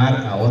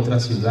viajar a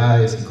otras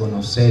ciudades y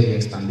conocer y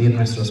expandir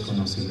nuestros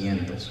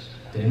conocimientos.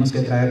 Tenemos que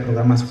traer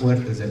programas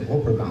fuertes del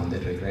Upper Bound de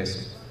regreso.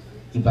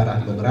 Y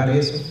para lograr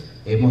eso,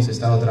 hemos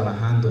estado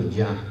trabajando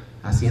ya,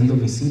 haciendo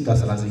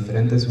visitas a las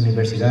diferentes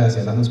universidades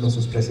y hablando con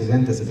sus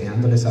presidentes y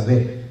dejándoles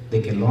saber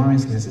de que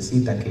Lawrence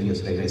necesita que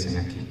ellos regresen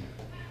aquí.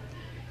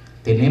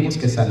 Tenemos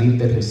que salir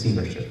del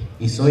receivership.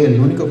 Y soy el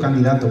único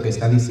candidato que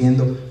está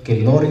diciendo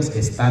que Lawrence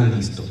está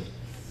listo.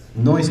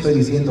 No estoy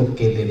diciendo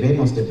que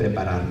debemos de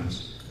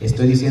prepararnos.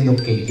 Estoy diciendo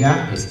que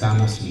ya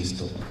estamos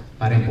listos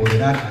para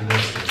empoderar a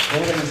nuestros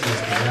jóvenes y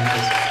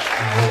estudiantes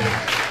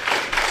ahora.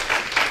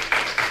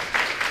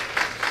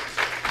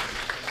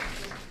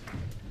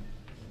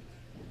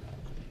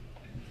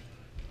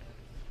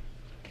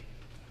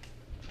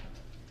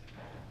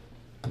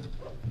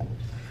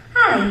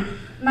 Hi,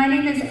 my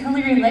name is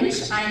Hillary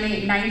Lynch. I'm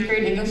a 9th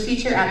grade English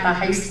teacher at the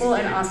high school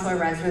and also a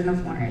resident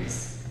of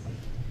Lawrence.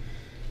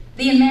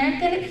 The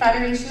American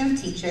Federation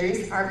of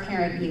Teachers, our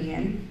parent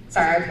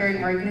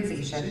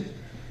organization,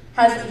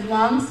 has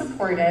long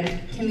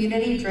supported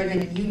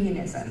community-driven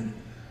unionism,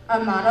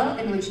 a model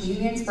in which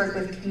unions work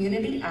with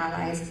community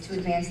allies to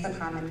advance the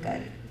common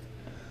good.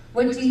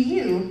 What do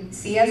you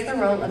see as the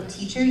role of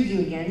teacher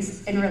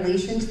unions in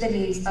relation to the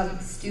needs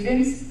of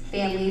students,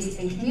 families,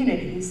 and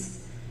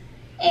communities?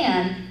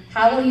 And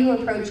how will you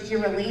approach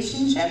your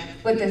relationship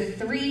with the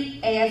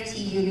 3 AFT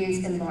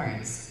unions in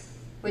Lawrence,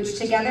 which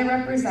together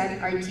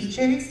represent our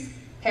teachers,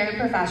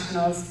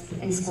 paraprofessionals,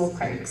 and school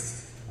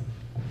clerks.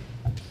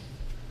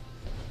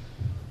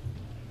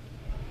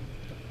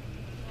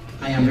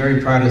 I am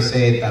very proud to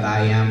say that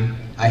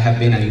I have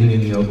been a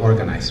union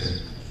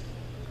organizer.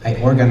 I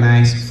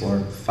organized for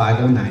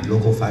 509,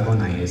 Local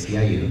 509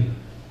 SEIU,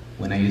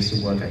 when I used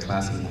to work at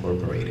Class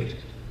Incorporated.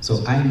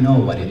 So I know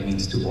what it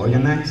means to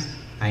organize.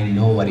 I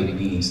know what it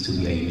means to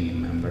be a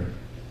union member.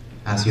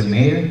 As your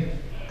mayor,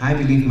 I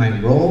believe my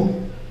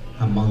role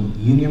among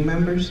union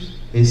members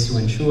is to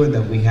ensure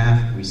that we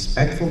have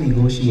respectful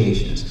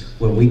negotiations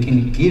where we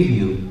can give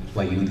you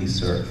what you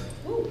deserve.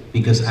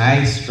 Because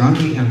I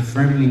strongly and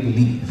firmly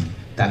believe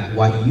that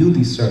what you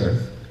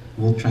deserve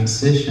will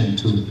transition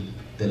to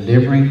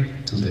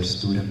delivering to the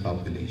student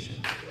population.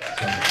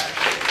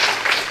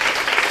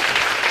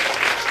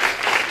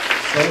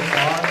 So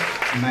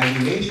far, my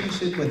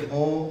relationship with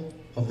all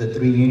of the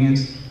 3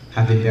 unions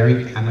have been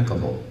very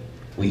amicable.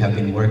 We have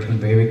been working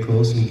very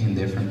closely in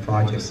different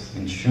projects,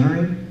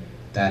 ensuring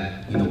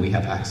that we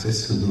have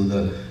access to do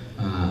the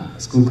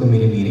school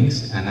committee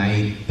meetings, and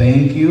I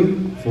thank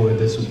you for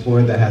the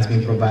support that has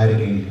been provided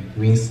in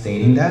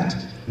reinstating that.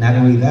 Not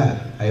only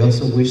that, I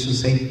also wish to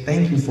say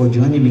thank you for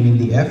joining me in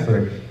the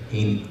effort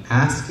in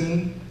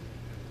asking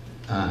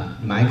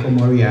Michael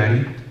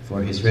Moriarty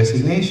for his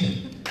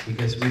resignation,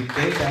 because we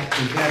did that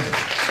together,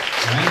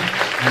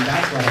 right? And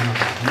that's what I'm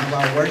about. I'm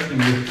about working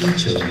with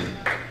each of you.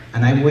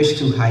 And I wish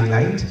to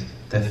highlight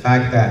the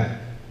fact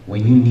that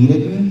when you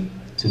needed me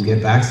to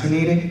get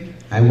vaccinated,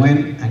 I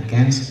went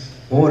against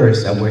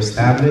orders that were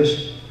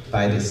established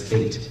by the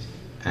state.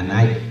 And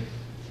I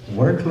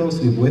worked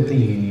closely with the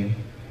union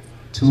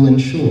to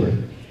ensure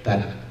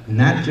that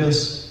not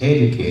just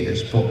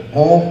educators, but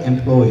all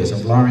employees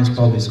of Lawrence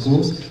Public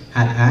Schools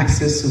had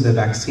access to the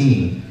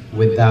vaccine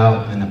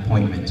without an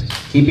appointment.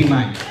 Keep in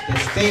mind, the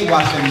state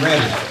wasn't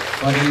ready,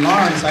 but in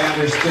Lawrence I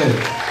understood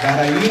that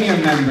our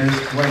union members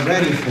were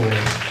ready for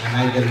it, and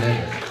I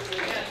delivered.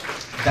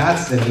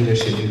 That's the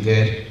leadership you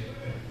get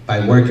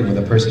by working with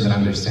a person that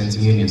understands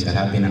unions, that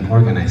have been an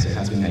organizer,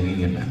 has been a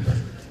union member.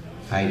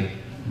 I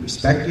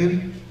respect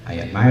you, I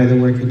admire the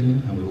work you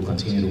do, and we will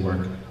continue to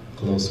work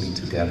closely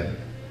together.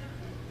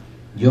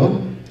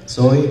 Yo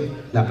soy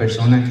la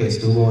persona que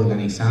estuvo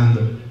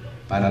organizando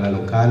para la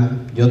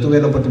local. Yo tuve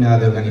la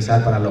oportunidad de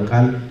organizar para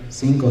local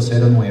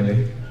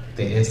 509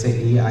 de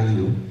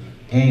SEIU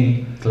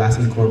en Class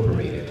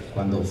Incorporated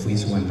cuando fui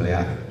su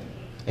empleado.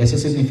 Eso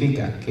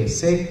significa que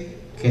sé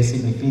qué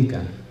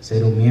significa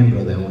ser un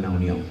miembro de una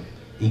unión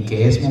y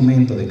que es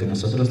momento de que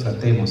nosotros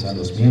tratemos a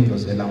los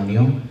miembros de la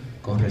unión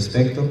con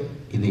respeto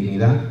y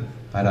dignidad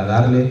para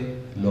darle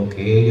lo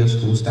que ellos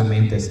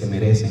justamente se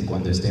merecen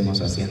cuando estemos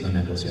haciendo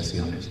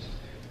negociaciones.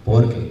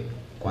 Porque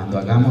cuando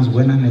hagamos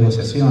buenas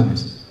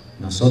negociaciones,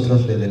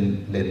 nosotros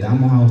le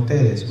damos a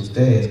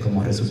ustedes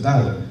como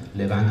resultado,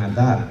 le van a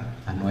dar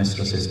a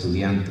nuestros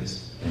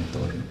estudiantes en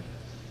torno.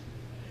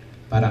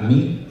 Para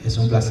mí es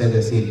un placer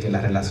decir que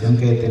la relación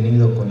que he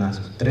tenido con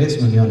las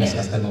 3 uniones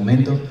hasta el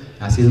momento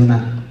ha sido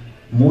una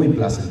muy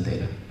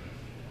placentera.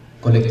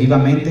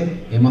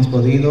 Colectivamente hemos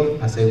podido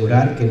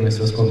asegurar que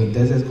nuestros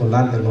comités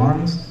escolar de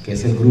Lawrence, que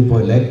es el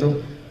grupo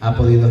electo, ha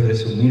podido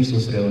resumir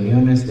sus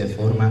reuniones de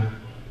forma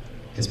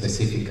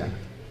específica,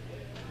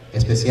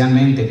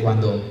 especialmente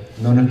cuando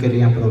no nos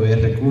querían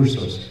proveer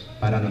recursos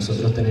para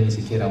nosotros tener ni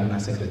siquiera una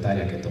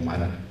secretaria que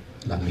tomara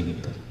las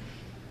minutas.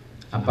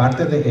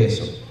 Aparte de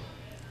eso,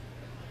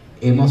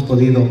 hemos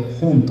podido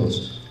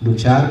juntos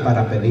luchar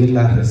para pedir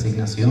la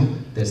resignación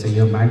del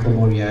señor Michael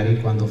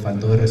Moriarty cuando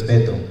faltó el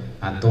respeto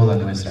a toda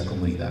nuestra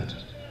comunidad.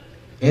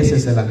 Ese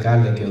es el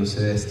alcalde que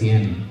ustedes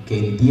tienen, que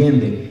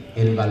entiende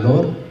el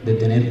valor de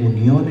tener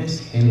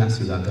uniones en la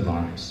ciudad de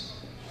Lawrence.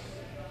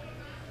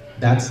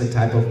 That's the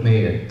type of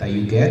mayor that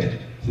you get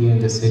here in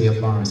the city of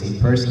Lawrence, a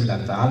person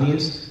that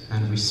values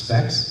and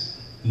respects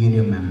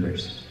union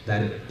members,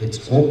 that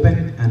it's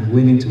open and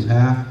willing to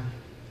have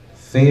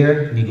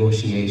fair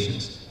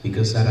negotiations,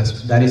 because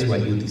that is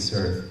what you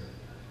deserve.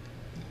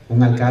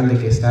 Un alcalde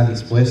que está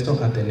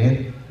dispuesto a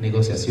tener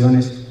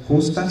negociaciones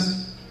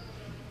justas,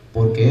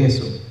 porque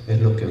eso es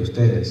lo que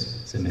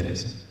ustedes se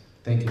merecen.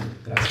 Thank you.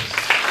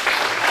 Gracias.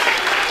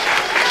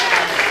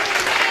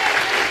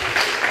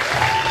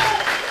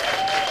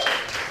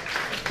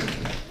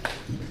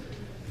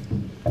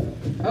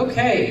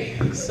 Okay,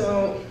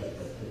 so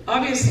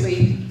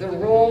obviously the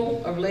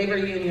role of labor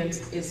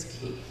unions is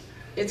key.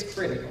 It's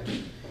critical.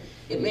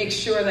 It makes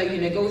sure that you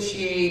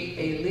negotiate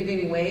a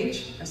living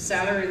wage, a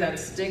salary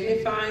that's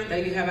dignified,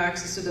 that you have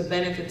access to the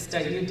benefits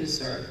that you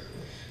deserve.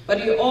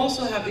 But you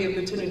also have the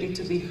opportunity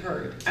to be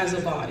heard as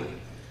a body.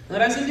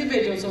 Not as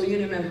individuals or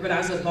union members, but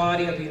as a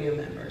body of union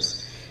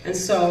members. And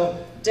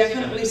so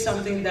definitely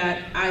something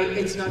that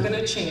it's not going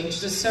to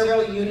change. There's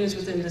several unions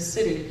within the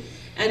city.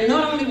 And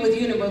not only with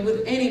union, but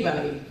with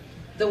anybody.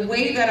 The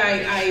way that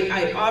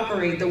I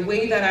operate, the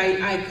way that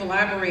I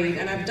collaborate,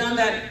 and I've done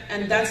that,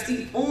 and that's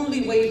the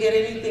only way you get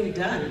anything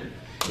done,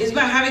 is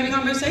by having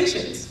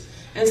conversations.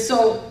 And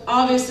so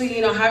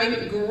obviously,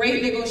 having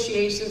great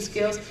negotiation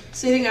skills,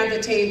 sitting at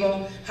the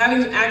table,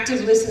 having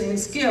active listening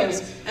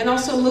skills, and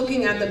also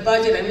looking at the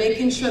budget and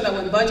making sure that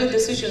when budget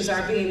decisions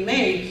are being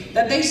made,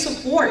 that they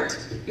support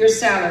your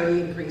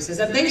salary increases,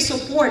 that they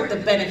support the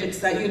benefits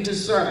that you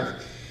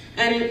deserve.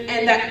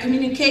 And that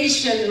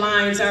communication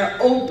lines are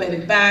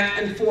open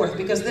back and forth,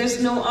 because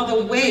there's no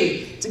other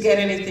way to get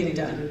anything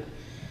done.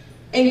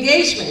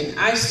 Engagement.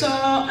 I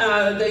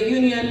saw the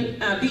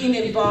union being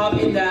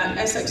involved in the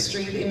Essex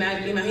Street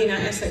Imagina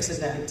Essex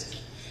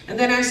event. And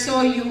then I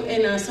saw you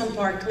in some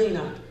park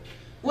cleanup.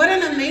 What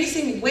an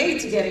amazing way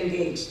to get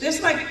engaged.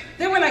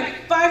 There were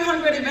like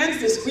 500 events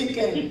this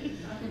weekend.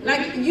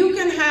 Like, you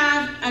can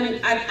have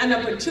an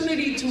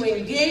opportunity to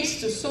engage,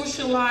 to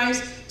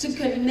socialize, to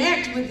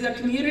connect with the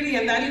community,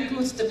 and that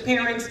includes the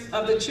parents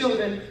of the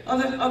children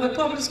of the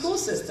public school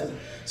system.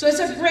 So it's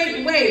a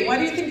great way. Why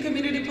do you think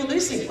community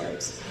policing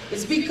works?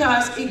 It's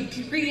because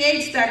it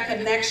creates that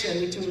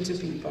connection between two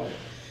people.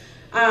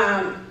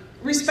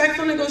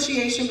 Respectful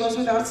negotiation goes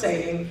without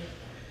saying,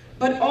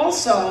 but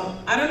also,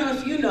 I don't know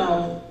if you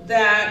know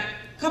that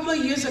a couple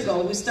of years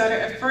ago, we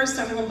started a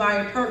first-time home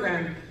buyer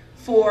program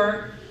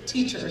for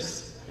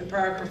teachers and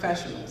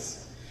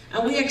paraprofessionals.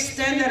 And we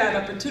extended that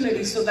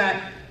opportunity so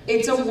that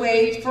it's a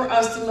way for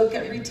us to look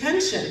at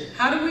retention.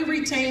 How do we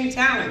retain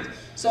talent?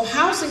 So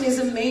housing is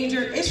a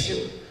major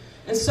issue.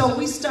 And so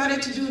we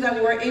started to do that.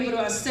 We were able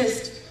to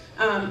assist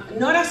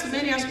not as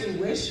many as we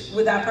wish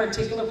with that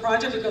particular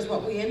project, because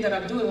what we ended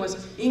up doing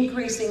was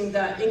increasing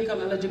the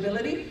income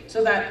eligibility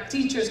so that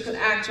teachers could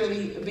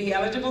actually be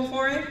eligible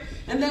for it.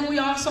 And then we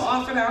also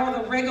offered our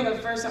other regular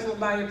first-time home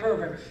buyer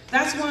program.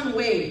 That's one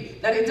way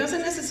that it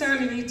doesn't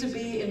necessarily need to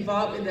be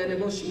involved in the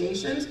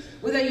negotiations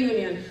with a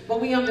union,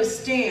 but we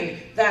understand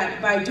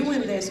that by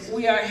doing this,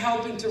 we are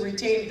helping to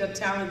retain the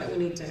talent that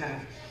we need to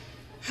have.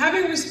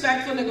 Having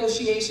respectful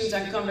negotiations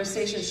and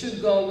conversations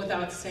should go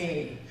without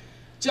saying.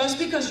 Just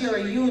because you're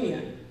a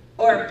union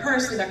or a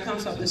person that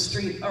comes off the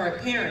street or a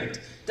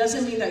parent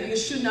doesn't mean that you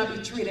should not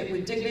be treated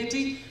with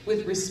dignity,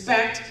 with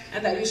respect,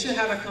 and that you should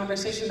have a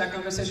conversation. That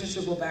conversation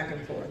should go back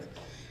and forth.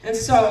 And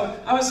so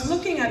I was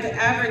looking at the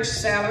average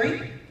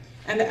salary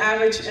and the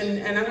average,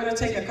 and I'm going to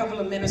take a couple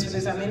of minutes for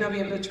this. I may not be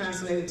able to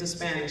translate it to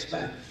Spanish,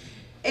 but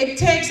it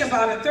takes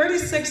about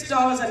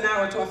 $36 an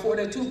hour to afford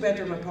a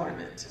 2-bedroom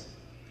apartment.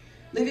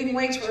 Living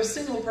wage for a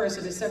single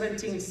person is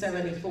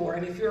 $17.74,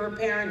 and if you're a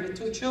parent with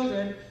 2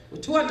 children,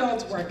 with 2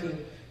 adults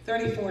working,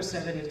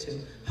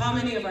 $34.72. How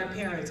many of our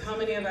parents, how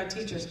many of our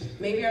teachers,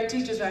 maybe our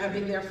teachers that have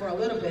been there for a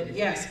little bit,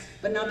 yes,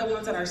 but not the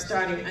ones that are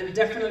starting, and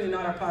definitely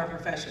not our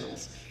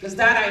paraprofessionals. Because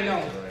that I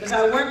know, because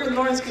I work with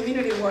Lawrence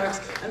Community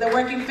Works and the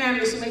Working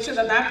Families to make sure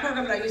that that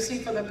program that you see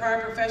for the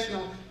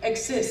paraprofessional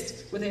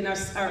exists within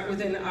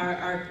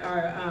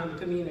our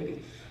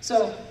community.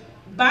 So,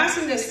 vas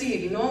a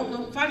decir,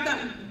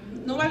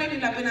 no vale ni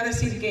la pena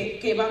decir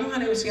que vamos a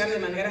negociar de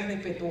manera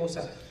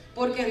respetuosa,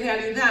 porque en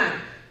realidad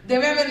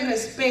debe haber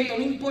respeto,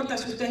 no importa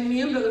si usted es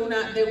miembro de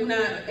una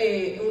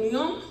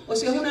unión, o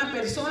si es una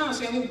persona, o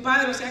si es un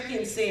padre, o sea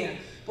quien sea,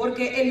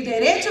 porque el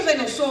derecho de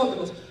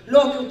nosotros,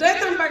 lo que ustedes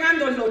están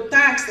pagando en los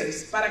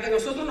taxes, para que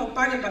nosotros nos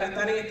paguen para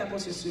estar en esta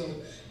posición.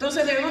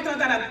 Entonces debemos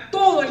tratar a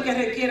todo el que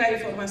requiera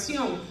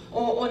información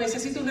o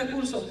necesite un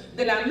recurso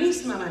de la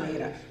misma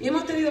manera. Y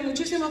hemos tenido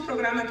muchísimos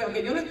programas que,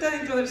 aunque yo no esté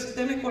dentro del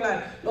sistema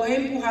escolar, los he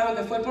empujado,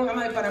 que fue el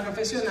programa de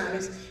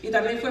paraprofesionales y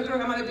también fue el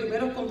programa de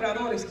primeros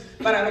compradores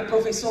para los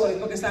profesores,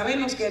 porque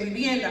sabemos que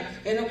vivienda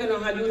es lo que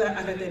nos ayuda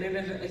a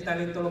retener el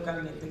talento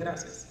localmente.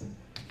 Gracias.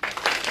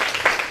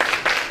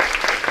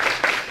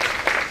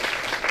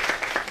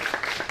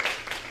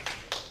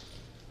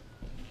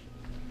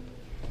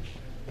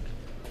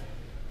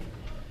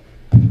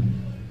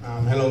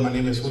 Hello, my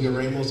name is Julio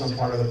Ramos. I'm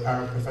part of the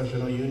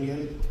Paraprofessional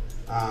Union.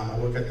 I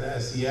work at the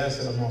SCS,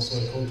 and I'm also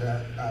a coach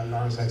at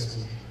Lawrence High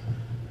School.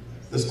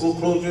 The school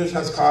closures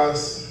has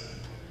caused,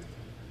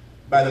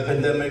 by the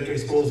pandemic,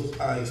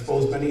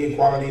 exposed many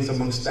inequalities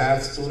among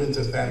staff, students,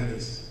 and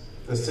families.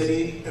 The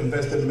city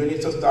invested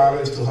millions of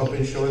dollars to help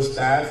ensure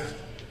staff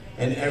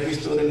and every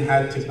student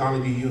had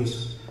technology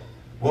use.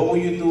 What will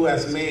you do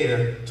as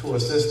mayor to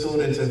assist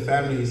students and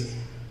families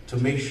to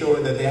make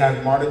sure that they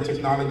have modern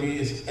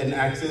technologies and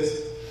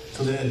access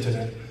to the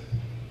internet?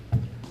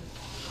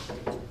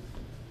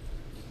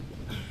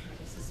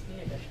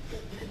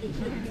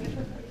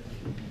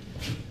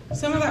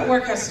 Some of that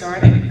work has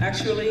started.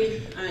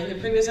 Actually, in the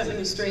previous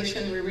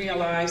administration, we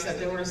realized that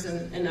there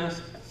wasn't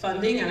enough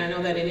funding, and I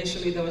know that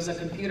initially there was a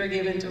computer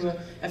given to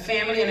a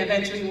family, and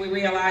eventually we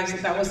realized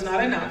that that was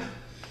not enough.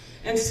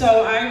 And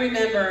so I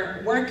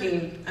remember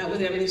working with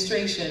the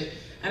administration,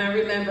 and I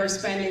remember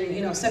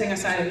spending, setting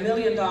aside $1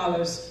 million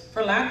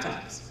for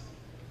laptops.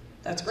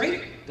 That's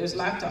great, there's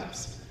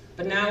laptops.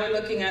 But now we're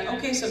looking at,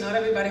 okay, so not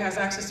everybody has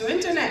access to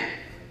internet.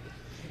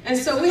 And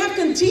so we have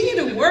continued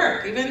to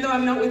work, even though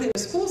I'm not within the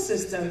school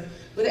system,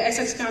 with the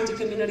Essex County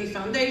Community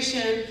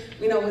Foundation,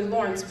 with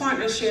Lawrence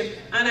Partnership,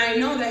 and I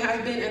know there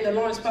have been, in the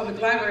Lawrence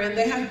Public Library, and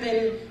there have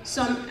been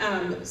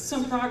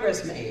some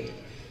progress made.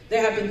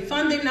 There have been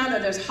funding now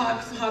that there's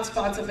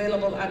hotspots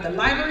available at the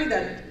library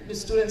that the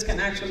students can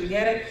actually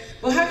get it.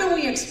 But how can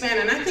we expand?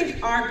 And I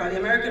think ARPA, the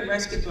American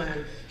Rescue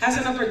Plan, has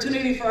an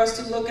opportunity for us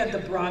to look at the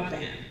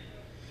broadband.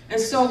 And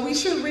so we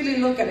should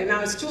really look at it.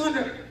 Now it's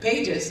 200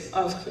 pages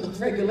of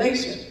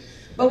regulation,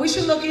 but we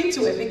should look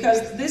into it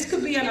because this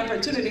could be an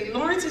opportunity.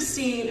 Lawrence is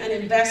seeing an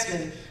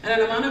investment and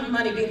an amount of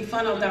money being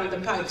funneled down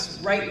the pipes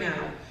right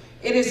now.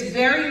 It is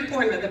very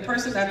important that the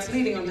person that's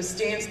leading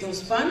understands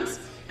those funds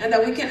and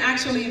that we can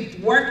actually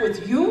work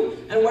with you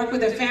and work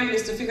with the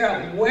families to figure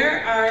out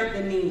where are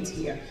the needs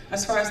here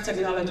as far as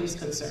technology is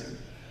concerned.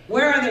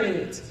 Where are the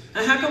needs?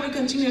 And how can we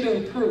continue to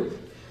improve?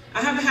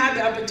 I have had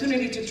the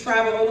opportunity to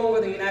travel all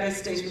over the United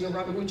States with the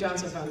Robert Wood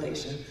Johnson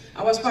Foundation.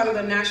 I was part of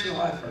the national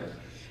effort.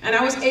 And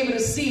I was able to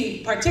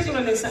see,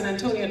 particularly in San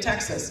Antonio,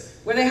 Texas,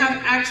 where they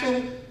have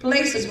actual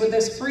places where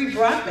there's free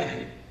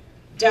broadband.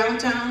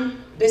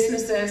 Downtown,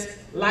 businesses,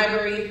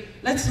 library.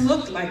 Let's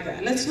look like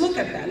that. Let's look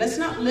at that. Let's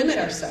not limit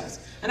ourselves.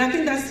 And I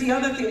think that's the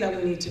other thing that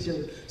we need to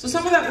do. So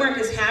some of that work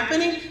is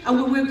happening,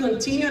 and we will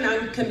continue, and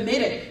I'm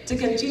committed to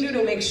continue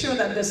to make sure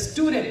that the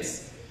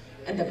students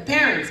and the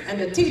parents and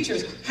the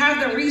teachers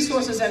have the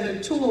resources and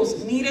the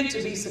tools needed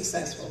to be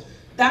successful.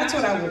 That's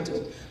what I will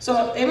do. So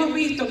hemos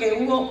visto que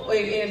hubo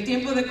en el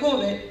tiempo de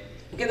COVID,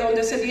 que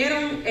donde se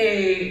dieron,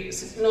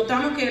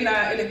 notamos que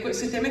el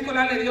sistema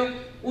escolar le dio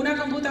una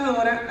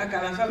computadora a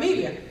cada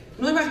familia.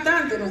 No es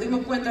bastante, nos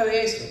dimos cuenta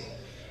de eso.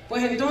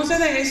 Pues entonces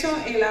de eso,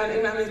 en la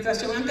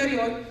administración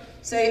anterior,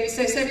 se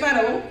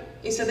separó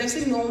y se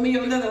designó $1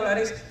 millón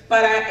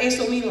para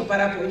eso mismo,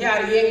 para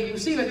apoyar, y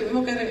inclusive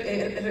tuvimos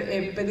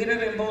que pedir el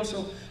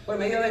reembolso por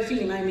medio de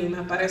FEMA y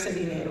misma para ese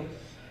dinero.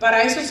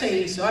 Para eso se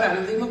hizo. Ahora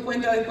nos dimos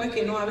cuenta después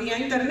que no había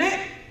internet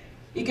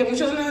y que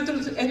muchos de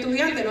los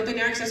estudiantes no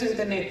tenían acceso a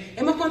internet.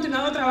 Hemos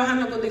continuado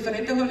trabajando con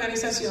diferentes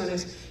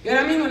organizaciones y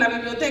ahora mismo en la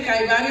biblioteca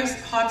hay varios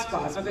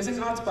hotspots, lo que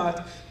dicen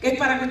hotspots, que es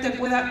para que usted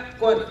pueda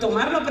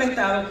tomarlo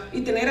prestado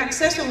y tener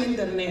acceso a un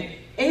internet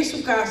en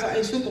su casa,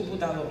 en su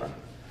computadora.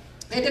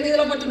 He tenido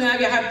la oportunidad de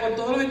viajar por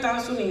todos los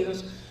Estados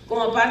Unidos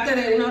como parte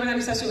de una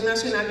organización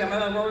nacional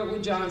llamada Robert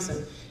Wood Johnson.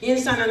 Y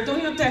en San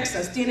Antonio,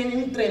 Texas, tienen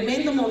un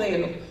tremendo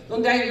modelo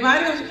donde hay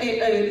varios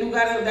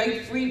lugares donde hay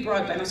free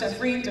broadband, o sea,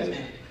 free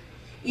internet.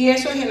 Y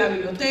eso es en la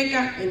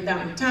biblioteca, en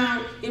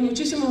downtown, en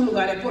muchísimos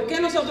lugares. ¿Por qué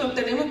nosotros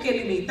tenemos que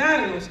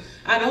limitarnos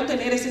a no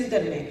tener ese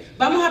internet?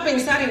 Vamos a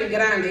pensar en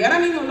grande. Ahora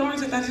mismo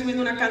Lawrence está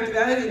recibiendo una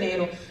cantidad de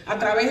dinero a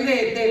través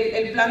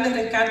del plan de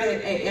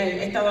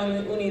rescate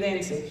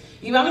estadounidense.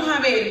 Y vamos a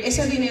ver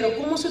ese dinero,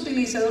 cómo se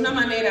utiliza de una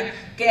manera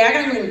que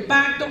haga un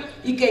impacto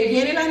y que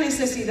llene las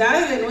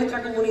necesidades de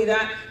nuestra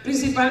comunidad,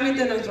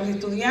 principalmente de nuestros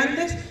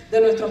estudiantes,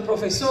 de nuestros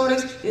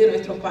profesores y de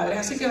nuestros padres.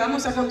 Así que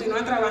vamos a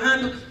continuar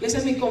trabajando y ese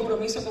es mi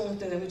compromiso con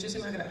ustedes.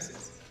 Muchísimas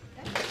gracias.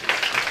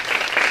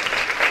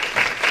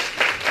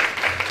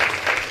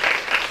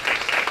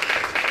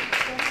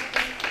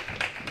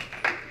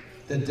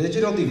 The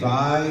digital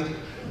divide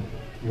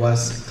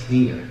was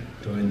clear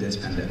during this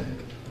pandemic.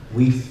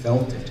 We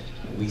felt it.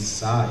 We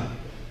saw it.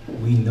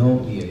 We know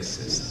we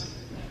exist.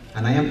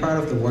 And I am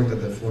proud of the work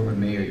that the former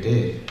mayor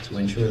did to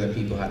ensure that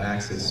people had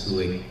access to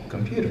a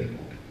computer.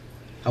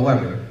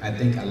 However, I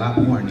think a lot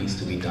more needs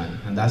to be done.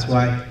 And that's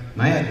why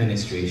my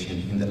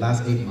administration, in the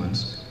last 8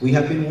 months, we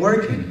have been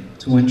working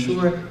to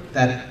ensure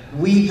that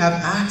we have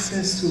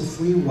access to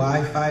free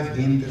Wi-Fi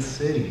in the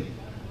city.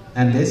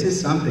 And this is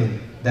something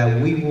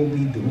that we will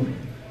be doing.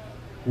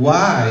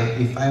 Why,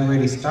 if I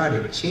already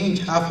started,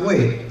 change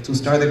halfway to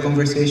start the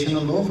conversation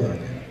all over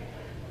again?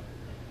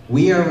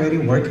 We are already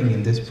working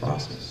in this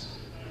process.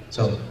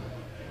 So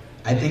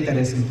I think that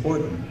it's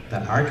important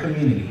that our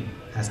community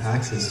has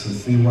access to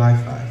free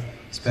Wi-Fi,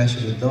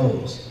 especially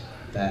those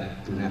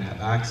that do not have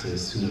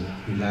access to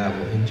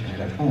reliable internet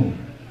at home,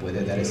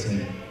 whether that is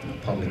in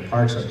public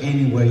parks or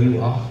anywhere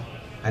you are.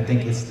 I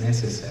think it's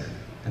necessary,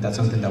 and that's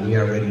something that we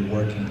are already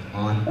working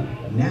on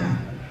now.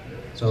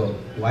 So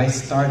why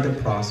start the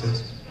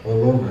process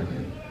all over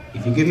again?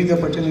 If you give me the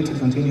opportunity to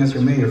continue as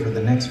your mayor for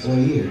the next 4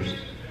 years,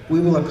 we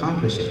will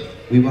accomplish it.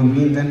 We won't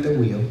reinvent the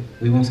wheel.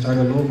 We won't start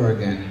all over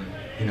again,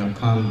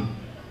 come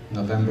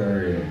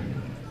November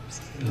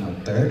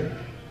 3rd.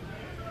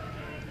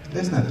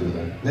 Let's not do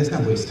that. Let's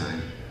not waste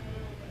time.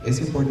 It's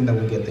important that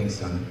we get things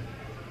done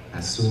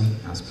as soon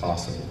as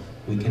possible.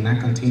 We cannot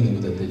continue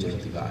with the digital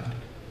divide.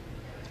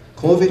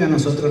 COVID a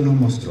nosotros nos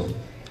mostró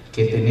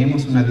que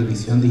tenemos una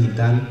división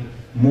digital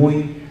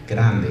muy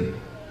grande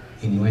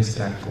en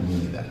nuestra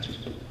comunidad.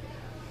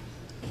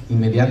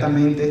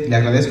 Inmediatamente le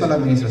agradezco a la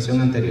administración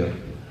anterior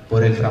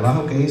por el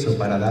trabajo que hizo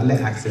para darle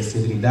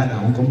accesibilidad a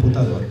un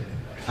computador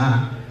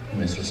a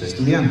nuestros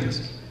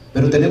estudiantes.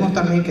 Pero tenemos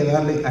también que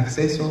darle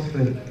acceso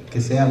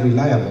que sea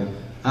reliable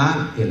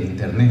a el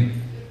internet.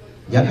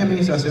 Ya mi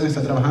administración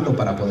está trabajando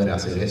para poder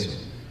hacer eso.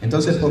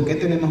 Entonces, ¿por qué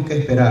tenemos que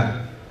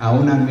esperar a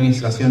una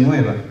administración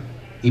nueva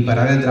y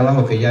parar el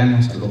trabajo que ya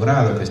hemos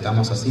logrado, que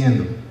estamos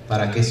haciendo,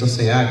 para que eso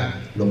se haga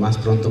lo más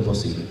pronto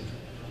posible?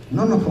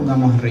 No nos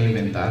pongamos a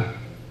reinventar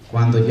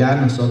cuando ya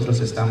nosotros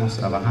estamos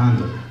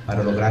trabajando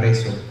para lograr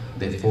eso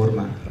de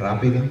forma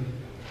rápida.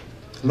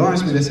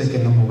 Lawrence merece que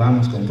nos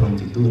movamos con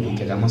prontitud y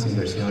que hagamos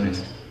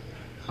inversiones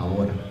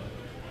ahora.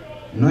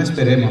 No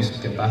esperemos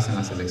que pasen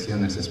las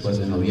elecciones después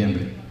de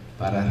noviembre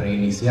para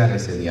reiniciar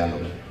ese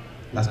diálogo.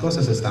 Las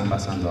cosas están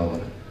pasando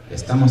ahora.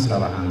 Estamos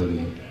trabajando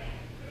bien.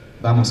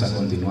 Vamos a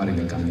continuar en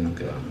el camino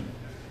que vamos.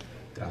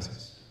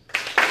 Gracias.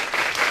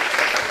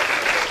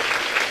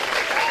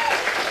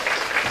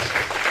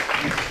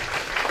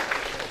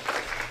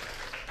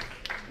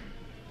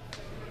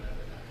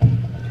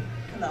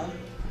 Hello.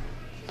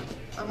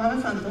 I'm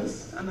Ana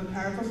Santos. I'm a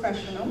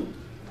paraprofessional.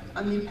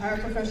 I'm the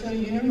paraprofessional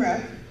union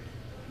rep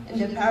and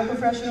the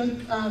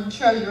paraprofessional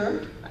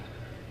treasurer.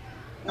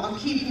 I'll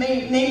keep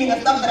naming the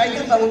stuff that I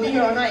do, but we'll be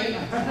here all night.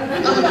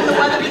 I'm from the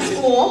Weatherby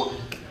School.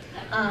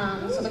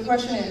 So the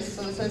question is,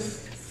 so it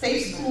says,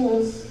 safe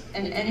schools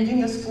and ending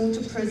the school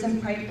to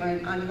prison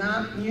pipeline are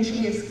not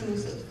mutually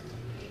exclusive.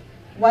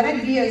 What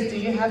ideas do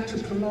you have to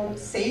promote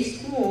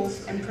safe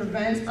schools and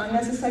prevent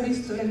unnecessary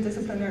student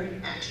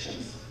disciplinary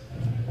actions?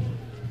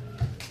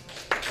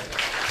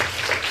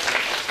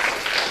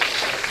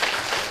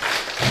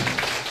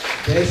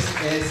 This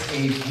is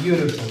a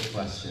beautiful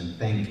question.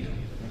 Thank you.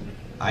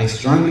 I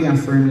strongly and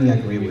firmly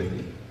agree with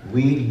you.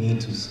 We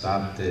need to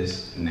stop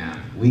this now.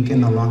 We can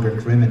no longer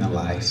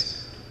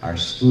criminalize our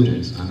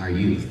students and our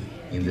youth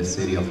in the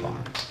city of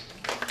Lawrence.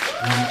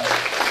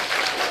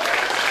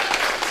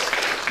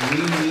 We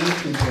need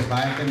to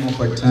provide them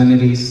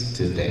opportunities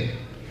today.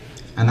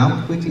 And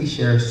I'll quickly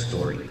share a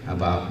story,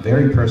 about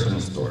very personal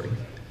story.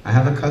 I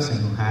have a cousin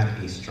who had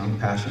a strong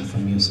passion for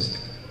music.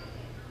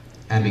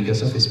 And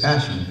because of his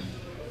passion,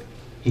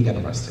 he got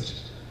arrested.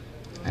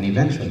 And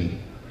eventually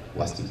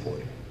was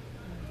deported.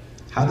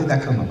 How did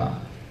that come about?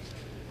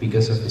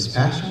 Because of his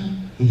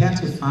passion, he had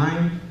to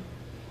find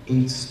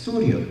a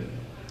studio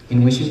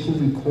in which he could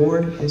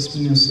record his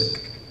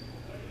music.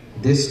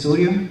 This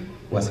studio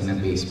was in a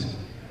basement.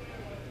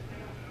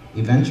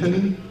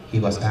 Eventually, he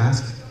was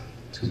asked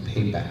to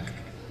pay back.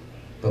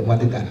 But what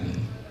did that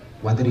mean?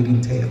 What did it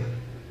entail?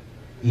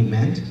 It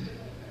meant,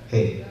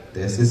 hey,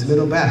 there's this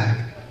little bag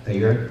that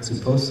you're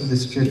supposed to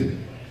distribute.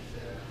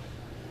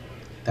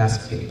 That's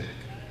payback.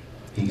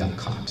 He got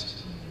caught,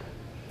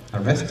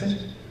 arrested,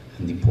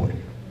 and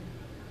deported.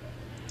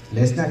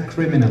 Let's not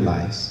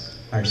criminalize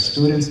our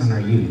students and our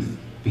youth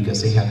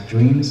because they have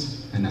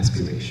dreams and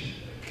aspirations.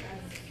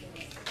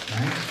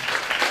 Right?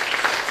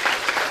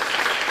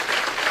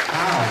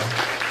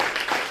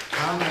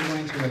 How am I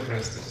going to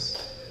address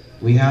this?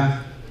 We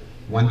have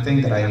one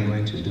thing that I am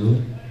going to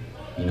do,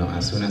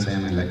 as soon as I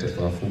am elected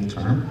for a full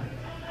term.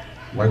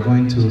 We're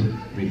going to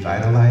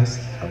revitalize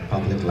our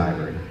public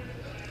library.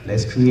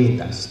 Let's create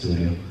that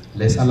studio.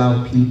 Let's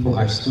allow people,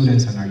 our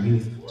students and our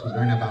youth, to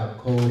learn about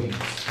coding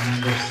and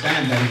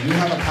understand that if you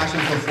have a passion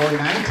for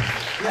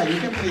Fortnite, yeah,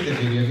 you can play the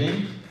video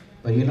game,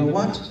 but you know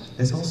what?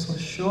 Let's also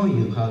show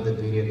you how the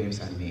video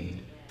games are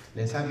made.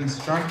 Let's have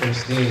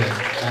instructors there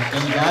that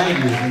can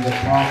guide you in the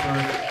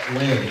proper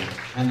way.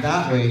 And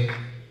that way,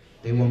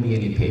 there won't be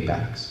any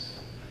paybacks.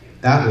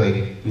 That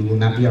way, you will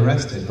not be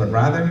arrested, but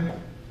rather,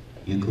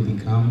 you could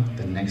become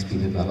the next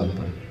big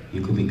developer. You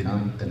could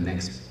become the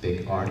next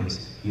big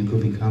artist. You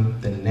could become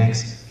the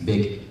next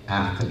big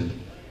athlete.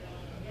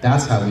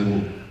 That's how we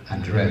will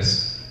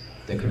address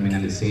the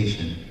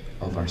criminalization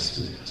of our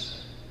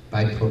students.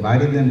 By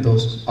providing them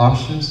those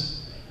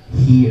options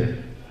here,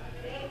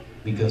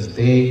 because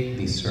they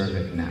deserve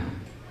it now.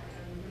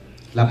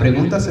 La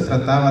pregunta se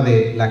trataba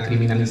de la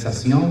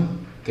criminalización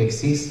que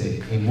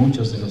existe en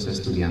muchos de los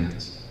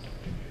estudiantes.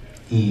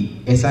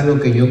 Y es algo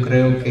que yo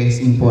creo que es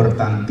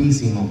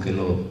importantísimo que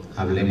lo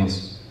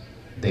hablemos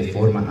de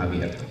forma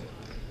abierta.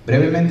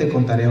 Brevemente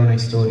contaré una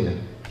historia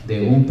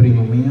de un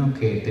primo mío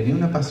que tenía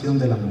una pasión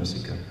de la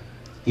música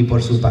y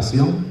por su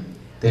pasión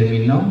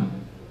terminó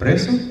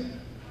preso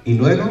y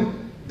luego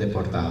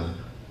deportado.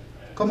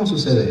 ¿Cómo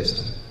sucede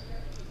esto?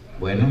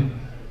 Bueno,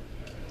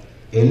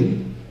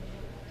 él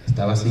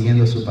estaba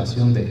siguiendo su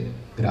pasión de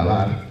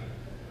grabar,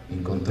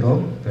 encontró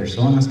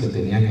personas que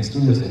tenían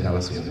estudios de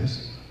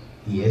grabaciones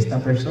y esta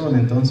persona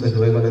entonces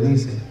luego le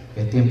dice,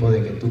 es tiempo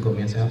de que tú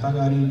comiences a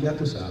pagar y ya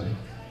tú sabes.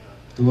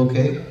 Tuvo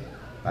que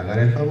pagar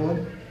el favor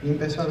y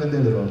empezó a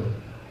vender droga.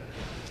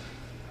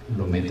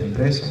 Lo meten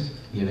preso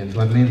y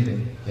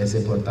eventualmente es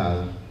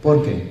deportado.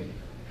 ¿Por qué?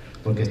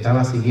 Porque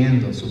estaba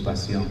siguiendo su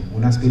pasión,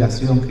 una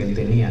aspiración que él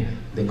tenía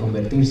de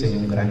convertirse en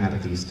un gran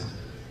artista.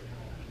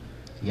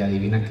 Y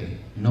adivina qué,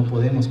 no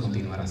podemos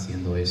continuar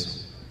haciendo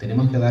eso.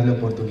 Tenemos que darle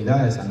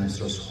oportunidades a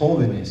nuestros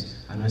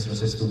jóvenes, a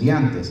nuestros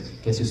estudiantes,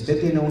 que si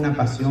usted tiene una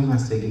pasión a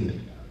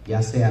seguir,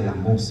 ya sea la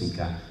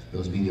música,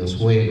 los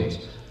videojuegos,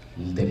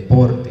 el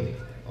deporte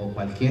o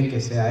cualquier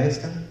que sea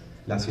esta,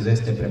 la ciudad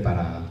esté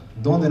preparada.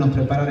 ¿Dónde nos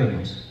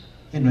prepararemos?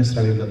 En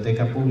nuestra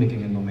biblioteca pública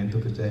en el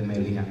momento que ustedes me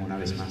elijan una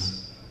vez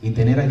más. Y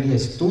tener allí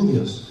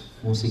estudios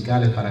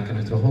musicales para que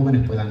nuestros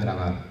jóvenes puedan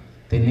grabar.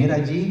 Tener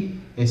allí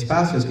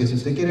espacios que si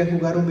usted quiere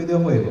jugar un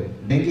videojuego,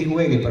 venga y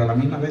juegue, pero a la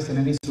misma vez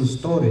tener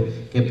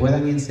instructores que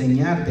puedan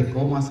enseñarte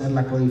cómo hacer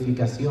la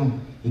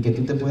codificación y que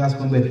tú te puedas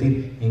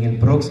convertir en el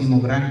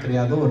próximo gran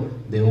creador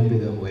de un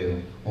videojuego,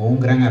 o un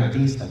gran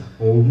artista,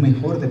 o un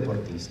mejor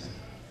deportista.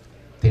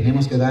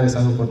 Tenemos que dar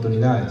esas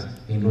oportunidades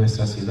en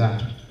nuestra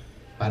ciudad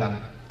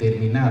para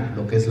terminar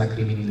lo que es la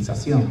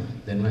criminalización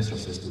de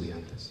nuestros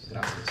estudiantes.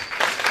 Gracias.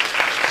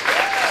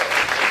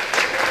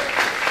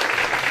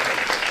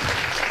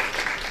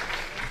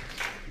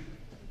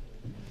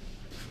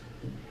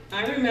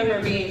 I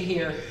remember being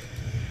here,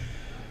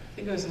 I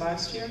think it was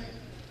last year,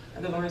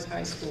 at the Lawrence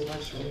High School,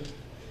 actually,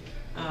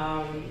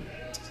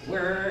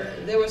 where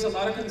there was a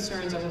lot of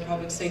concerns over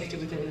public safety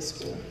within the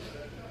school.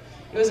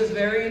 It was a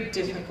very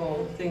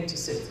difficult thing to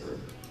sit through.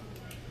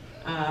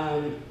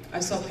 I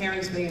saw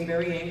parents being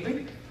very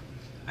angry.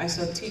 I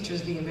saw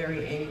teachers being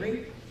very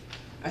angry.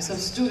 I saw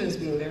students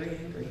being very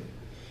angry.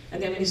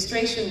 And the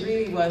administration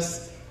really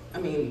was, I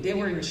mean, they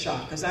were in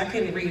shock, because I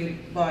can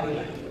read body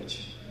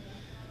language.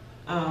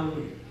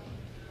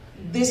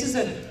 This is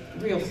a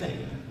real thing.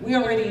 We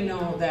already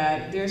know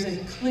that there's a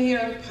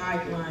clear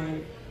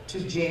pipeline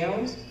to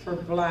jails for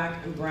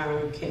black and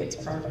brown kids,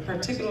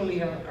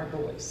 particularly our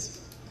boys.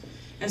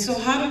 And so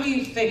how do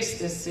we fix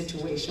this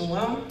situation?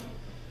 Well,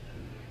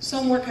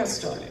 some work has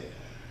started.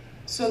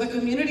 So the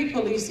community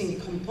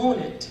policing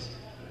component,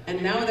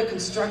 and now the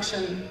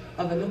construction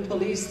of a new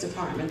police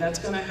department that's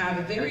going to have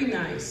a very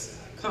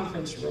nice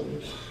conference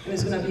room, and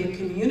it's going to be a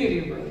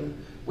community room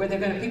where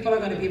people are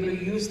going to be able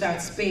to use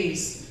that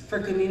space for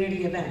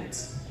community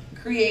events.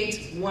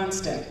 Create one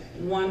step,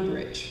 one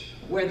bridge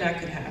where that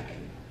could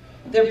happen.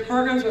 There are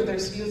programs where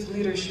there's youth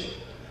leadership.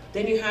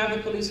 Then you have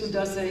the police who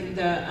does I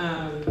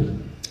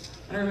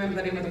don't remember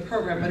the name of the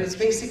program, but it's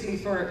basically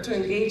to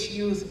engage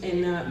youth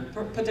in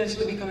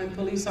potentially becoming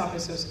police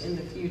officers in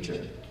the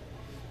future.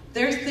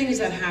 There's things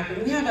that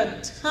happen. We have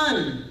a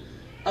ton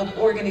of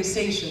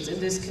organizations in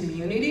this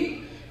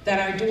community that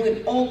are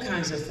doing all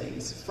kinds of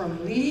things,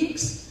 from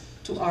leagues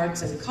to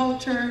arts and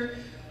culture,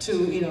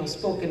 to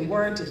spoken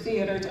word, to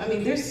theater. I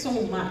mean, there's so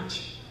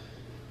much.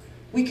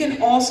 We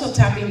can also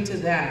tap into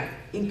that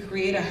and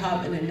create a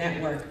hub and a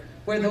network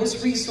where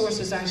those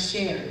resources are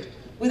shared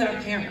with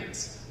our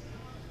parents.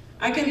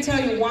 I can tell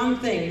you one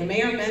thing. The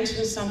mayor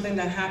mentioned something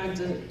that happened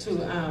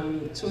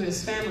to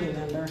his family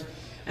member.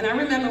 And I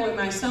remember when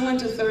my son went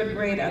to 3rd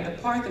grade at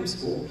the Partham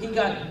School, he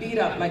got beat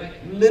up, like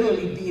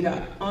literally beat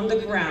up on the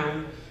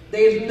ground.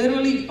 They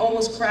literally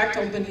almost cracked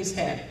open his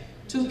head.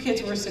 2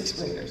 kids were 6th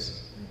graders.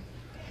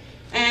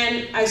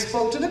 And I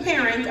spoke to the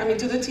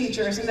to the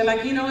teachers, and they're like,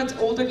 it's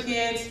older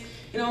kids,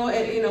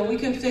 we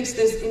can fix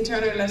this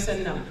internally. I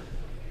said, no.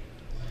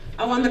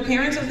 I want the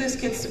parents of these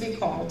kids to be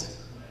called.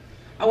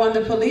 I want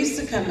the police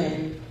to come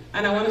in,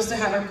 and I want us to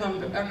have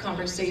our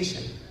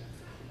conversation.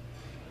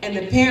 And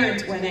the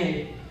parents went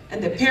in,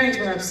 and the parents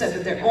were upset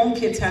that their own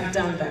kids had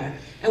done that.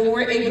 And we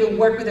were able to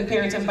work with the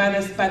parents, and by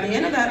the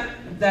end of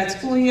that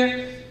school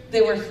year, they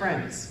were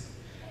friends.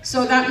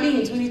 So that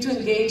means we need to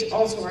engage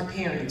also our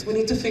parents. We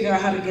need to figure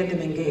out how to get them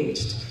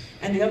engaged.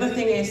 And the other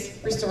thing is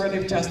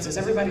restorative justice.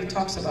 Everybody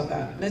talks about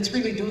that. Let's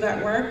really do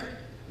that work.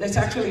 Let's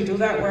actually do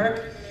that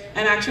work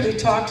and actually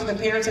talk to the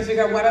parents and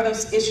figure out what are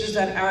those issues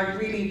that are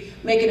really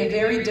making it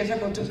very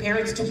difficult to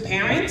parent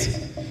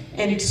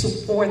and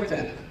support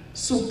them.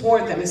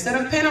 Support them. Instead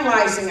of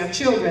penalizing our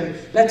children,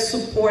 let's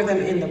support them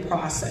in the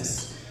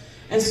process.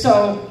 And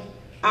so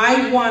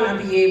I want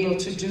to be able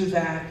to do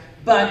that.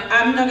 But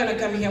I'm not going to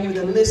come here with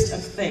a list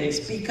of things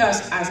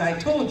because, as I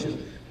told you,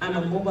 I'm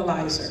a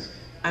mobilizer.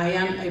 I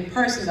am a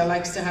person that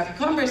likes to have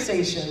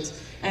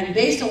conversations, and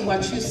based on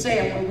what you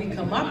say and when we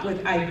come up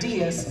with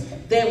ideas,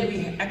 then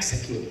we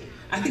execute.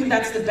 I think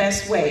that's the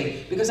best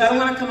way, because I don't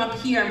want to come up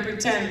here and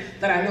pretend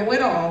that I know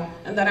it all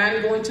and that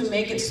I'm going to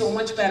make it so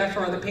much better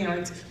for other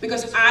parents,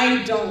 because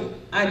I don't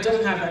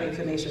have that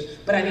information,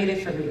 but I need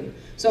it from you.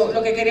 So,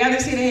 lo que quería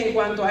decir es, en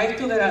cuanto a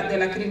esto de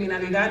la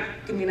criminalidad,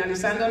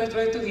 criminalizando a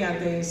nuestros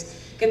estudiantes, es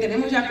que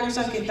tenemos ya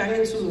cosas que están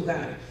en su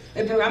lugar.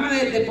 El programa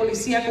de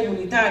policía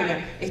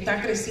comunitaria está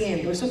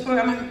creciendo. Esos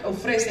programas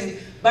ofrecen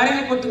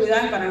varias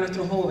oportunidades para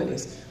nuestros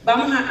jóvenes.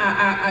 Vamos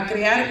a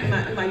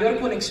crear mayor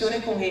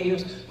conexiones con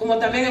ellos, como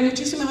también hay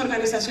muchísimas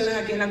organizaciones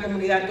aquí en la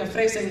comunidad que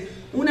ofrecen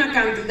una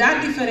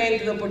cantidad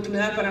diferente de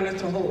oportunidades para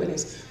nuestros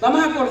jóvenes.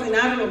 Vamos a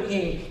coordinarlo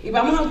bien y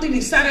vamos a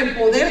utilizar el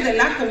poder de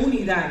la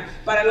comunidad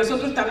para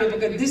nosotros también,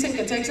 porque dicen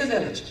que takes a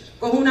village,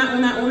 coge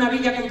una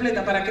villa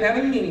completa para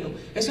crear un niño.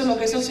 Eso es lo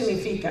que eso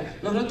significa.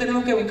 Nosotros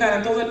tenemos que buscar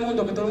a todo el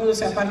mundo, que todo el mundo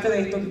sea parte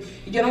de esto.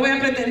 Y yo no voy a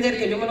pretender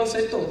que yo me lo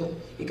sé todo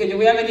y que yo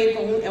voy a venir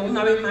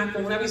una vez más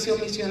con una visión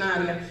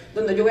misionaria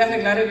donde yo voy a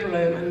arreglar el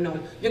problema. No.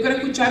 Yo quiero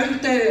escuchar de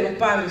ustedes, de los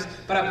padres,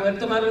 para poder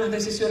tomar unas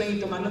decisiones y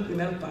tomar los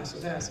primeros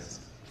pasos. Gracias.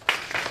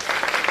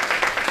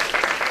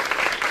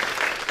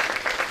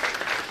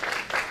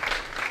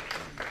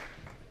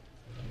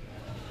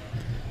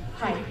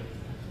 Hi,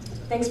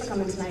 thanks for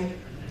coming tonight.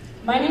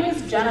 My name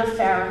is Jenna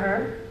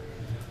Farraher.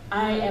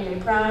 I am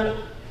a proud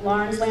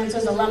Lawrence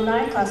Lancers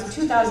alumni, class of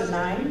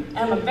 2009, and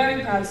I'm a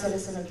very proud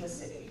citizen of this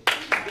city.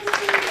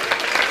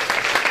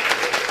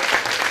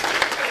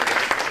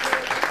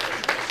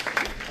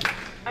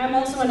 I'm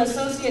also an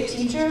associate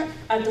teacher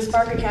at the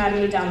Spark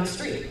Academy down the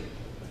street.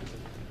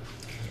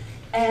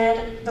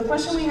 And the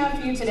question we have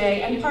for you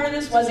today, and part of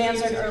this was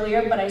answered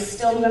earlier, but I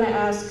still am going to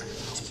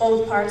ask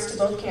both parts to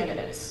both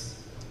candidates.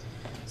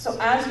 So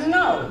as you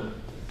know,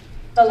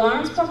 the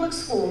Lawrence Public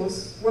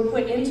Schools were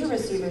put into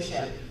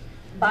receivership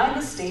by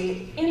the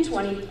state in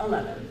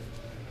 2011.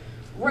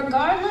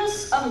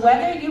 Regardless of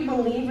whether you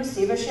believe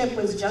receivership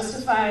was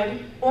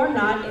justified or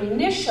not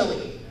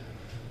initially,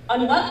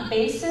 on what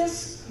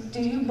basis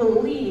do you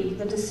believe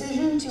the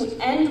decision to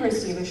end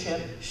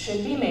receivership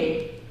should be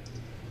made?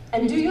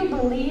 And do you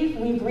believe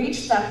we've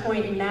reached that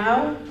point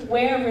now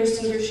where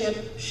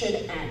receivership should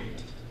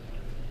end?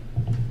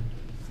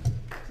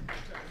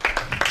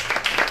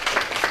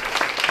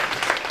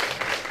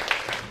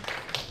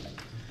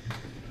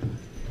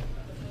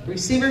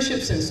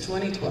 Receivership since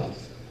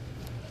 2012.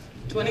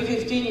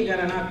 2015, you got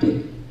an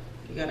update.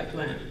 You got a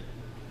plan.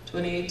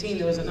 2018,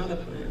 there was another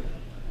plan.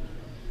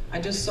 I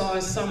just saw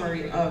a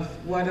summary of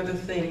what are the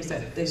things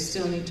that they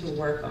still need to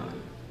work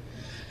on.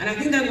 And I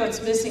think that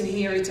what's missing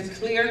here is a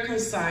clear,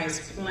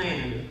 concise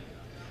plan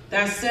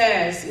that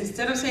says,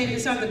 instead of saying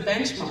these are the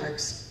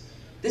benchmarks,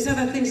 these are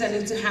the things that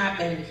need to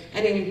happen,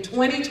 and in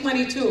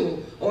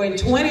 2022 or in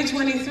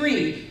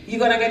 2023, you're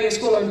gonna get in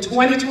school, or in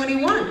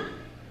 2021.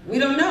 We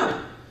don't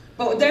know.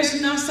 But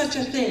there's no such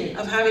a thing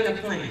of having a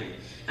plan.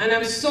 And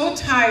I'm so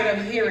tired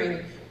of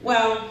hearing,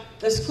 well,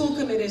 the school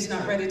committee is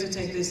not ready to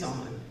take this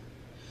on.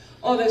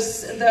 Or the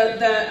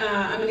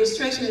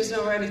administration is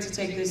not ready to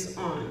take this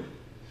on.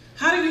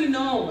 How do we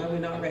know when we're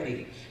not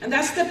ready? And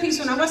that's the piece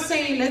when I was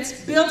saying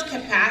let's build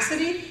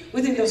capacity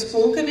within the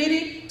school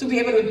committee to be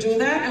able to do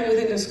that, and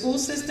within the school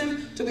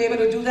system to be able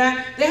to do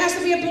that. There has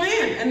to be a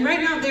plan, and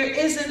right now there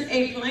isn't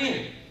a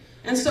plan.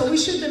 And so we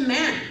should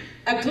demand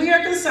a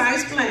clear,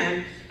 concise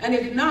plan, and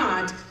if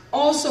not,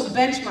 also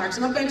benchmarks,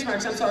 not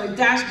benchmarks, I'm sorry,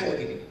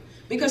 dashboarding.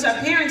 Because our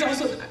parents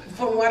also,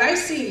 from what I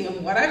see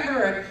and what I've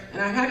heard,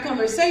 and I've had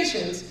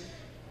conversations,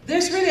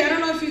 there's really, I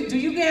don't know if you, do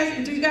you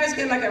guys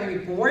get like a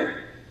report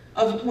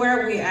of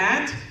where we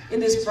at in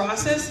this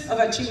process of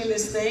achieving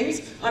these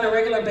things on a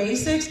regular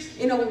basis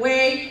in a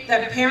way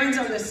that parents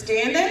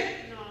understand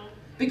it? No.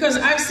 Because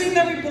I've seen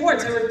the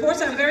reports. The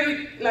reports are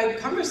very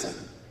cumbersome.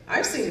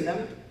 I've seen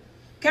them.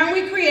 Can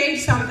we create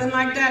something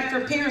like that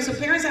for parents so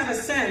parents have a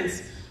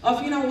sense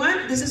of, you know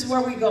what, this is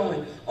where we're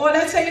going? Or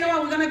let's say, you know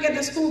what, we're going to get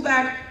the school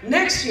back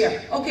next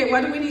year. Okay,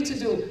 what do we need to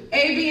do?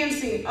 A, B, and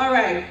C. All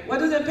right, what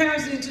do the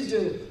parents need to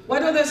do? What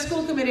do the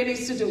school committee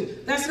needs to do?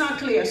 That's not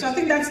clear. So I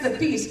think that's the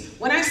piece.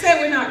 When I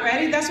say we're not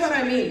ready, that's what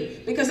I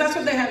mean. Because that's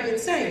what they have been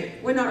saying.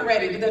 We're not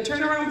ready. But the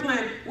turnaround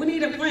plan, we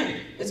need a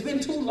plan. It's been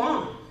too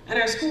long. And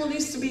our school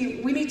needs to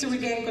be, we need to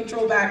regain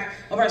control back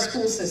of our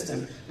school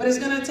system. But it's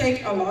going to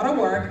take a lot of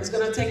work. It's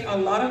going to take a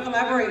lot of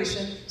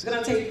collaboration. It's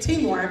going to take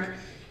teamwork.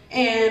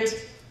 And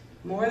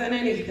more than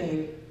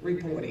anything,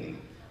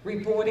 reporting.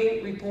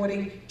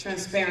 Reporting,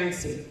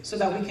 transparency, so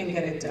that we can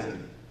get it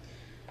done.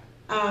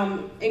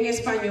 En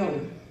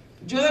español,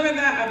 yo de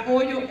verdad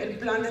apoyo el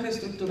plan de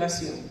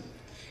reestructuración.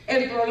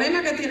 El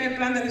problema que tiene el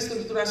plan de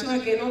reestructuración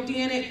es que no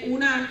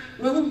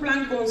es un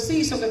plan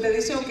conciso que te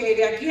dice, ok,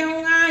 de aquí a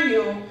un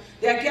año,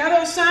 de aquí a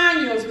 2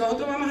 años,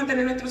 nosotros vamos a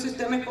tener nuestro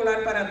sistema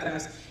escolar para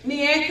atrás.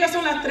 Ni estas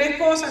son las 3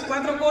 cosas,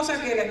 4 cosas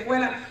que la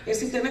escuela, el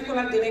sistema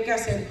escolar tiene que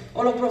hacer,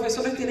 o los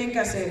profesores tienen que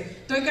hacer.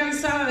 Estoy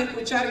cansada de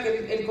escuchar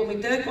que el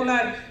comité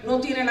escolar no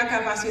tiene la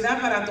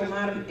capacidad para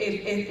tomar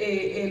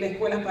la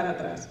escuela para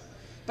atrás.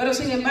 Pero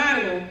sin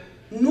embargo,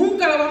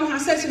 nunca lo vamos a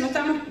hacer si no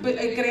estamos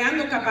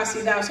creando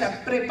capacidad, o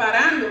sea,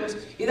 preparándolos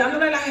y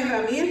dándoles las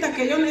herramientas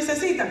que ellos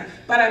necesitan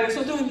para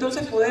nosotros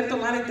entonces poder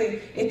tomar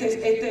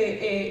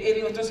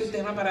nuestro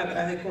sistema para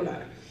atrás de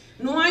escolar.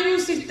 No hay un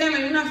sistema,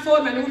 ni una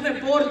forma, ni un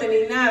reporte,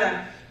 ni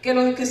nada que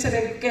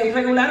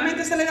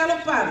regularmente se le da a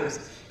los padres.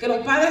 Que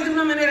los padres de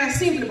una manera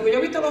simple, porque yo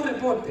he visto los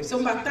reportes,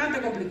 son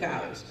bastante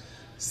complicados.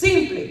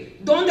 Simple,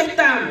 ¿dónde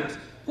estamos?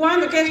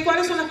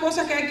 ¿Cuáles son las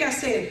cosas que hay que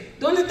hacer?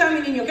 ¿Dónde está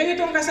mi niño? ¿Qué yo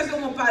tengo que hacer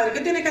como padre?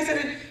 ¿Qué tiene que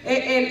hacer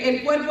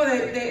el cuerpo,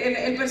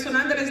 el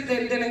personal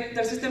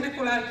del sistema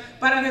escolar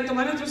para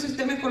retomar nuestro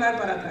sistema escolar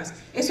para atrás?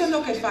 Eso es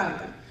lo que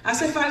falta.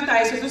 Hace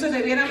falta eso. Entonces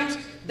debiéramos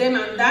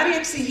demandar y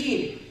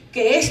exigir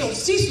que eso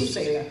sí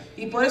suceda.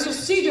 Y por eso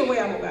sí yo voy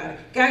a abogar.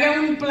 Que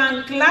hagan un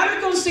plan claro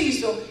y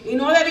conciso y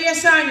no de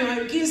 10 años,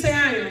 en 15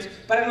 años,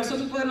 para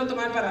nosotros poderlo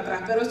tomar para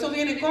atrás. Pero esto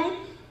viene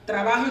con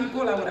trabajo en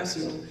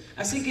colaboración.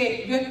 Así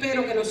que yo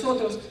espero que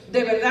nosotros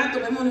de verdad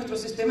tomemos nuestro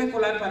sistema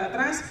escolar para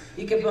atrás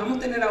y que podamos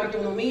tener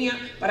autonomía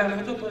para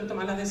nosotros poder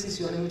tomar las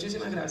decisiones.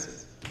 Muchísimas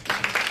gracias.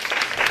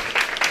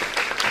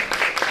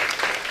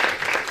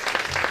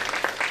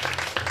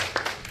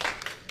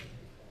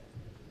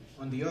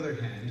 On the other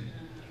hand,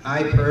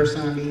 I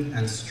personally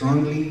and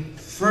strongly,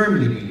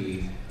 firmly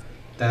believe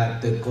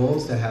that the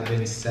goals that have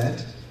been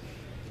set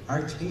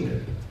are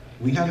clear.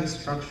 We have a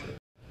structure.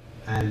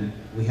 And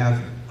we have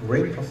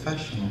great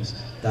professionals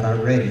that are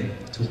ready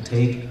to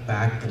take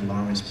back the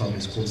Lawrence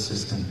Public School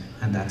system,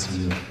 and that's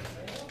you. You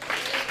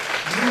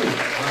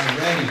are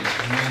ready,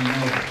 and I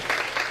know that.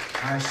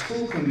 Our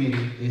school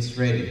committee is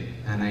ready,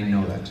 and I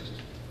know that.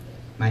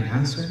 My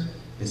answer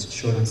is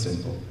short and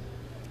simple.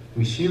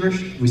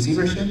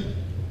 Receivership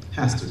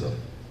has to go.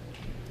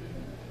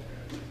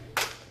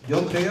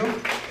 Yo creo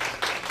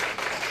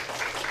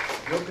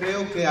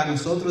que a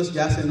nosotros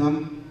ya se nos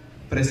han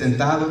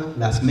presentado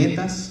las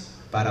metas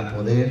para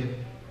poder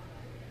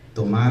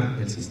tomar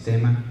el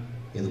sistema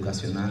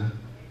educacional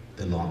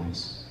de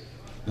Lawrence.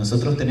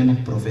 Nosotros tenemos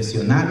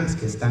profesionales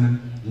que están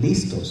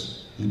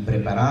listos y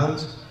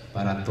preparados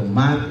para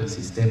tomar el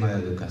sistema de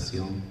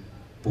educación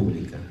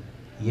pública.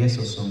 Y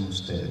esos son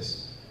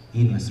ustedes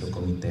y nuestro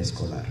comité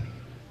escolar.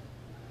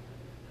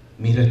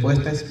 Mi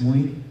respuesta es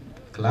muy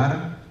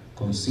clara,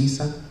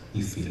 concisa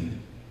y firme.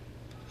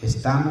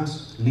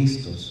 Estamos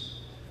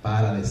listos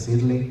para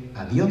decirle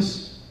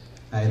adiós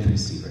al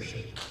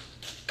receivership.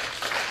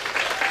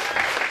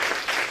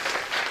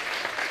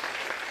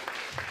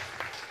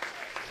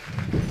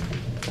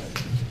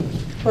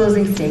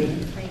 Closing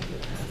statement.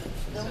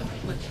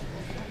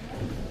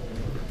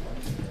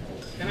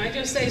 Can I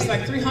just say it's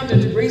like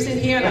 300 degrees in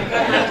here and I've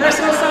got my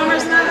personal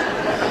summers now?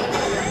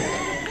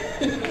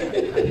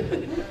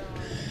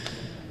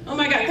 Oh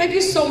my God, thank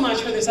you so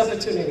much for this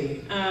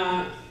opportunity.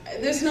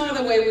 There's no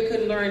other way we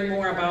could learn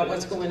more about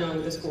what's going on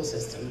with the school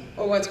system,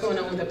 or what's going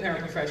on with the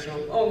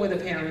paraprofessional, or with the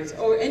parents,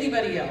 or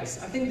anybody else.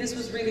 I think this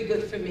was really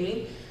good for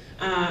me,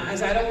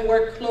 as I don't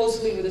work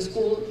closely with the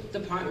school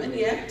department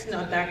yet,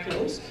 not that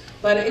close,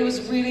 but it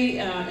was really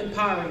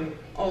empowering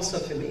also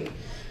for me.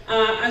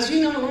 As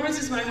you know, Lawrence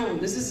is my home.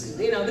 This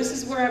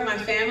is where my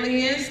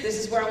family is. This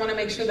is where I want to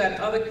make sure that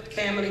other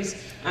families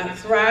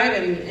thrive,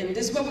 and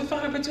this is where we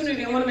find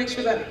opportunity. I want to make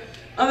sure that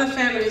other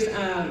families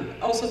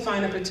also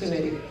find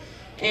opportunity.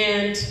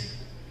 And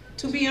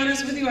to be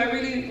honest with you, I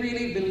really,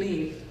 really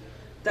believe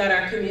that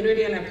our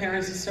community and our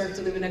parents deserve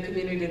to live in a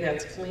community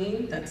that's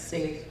clean, that's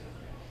safe,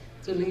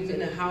 to live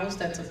in a house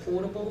that's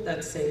affordable,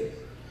 that's safe,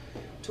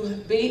 to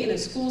be in a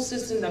school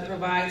system that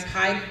provides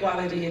high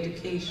quality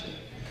education,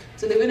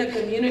 to live in a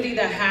community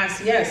that has,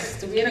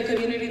 to be in a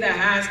community that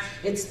has,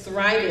 it's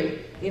thriving,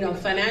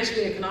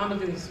 financially,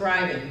 economically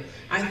thriving.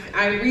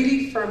 I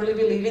really firmly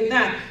believe in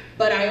that.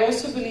 But I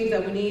also believe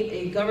that we need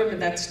a government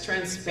that's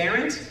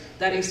transparent,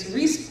 that is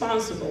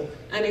responsible,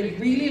 and it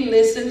really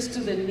listens to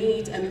the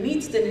needs and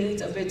meets the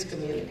needs of its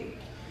community.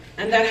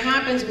 And that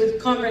happens with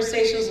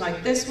conversations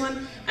like this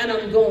one and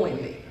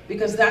ongoingly,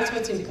 because that's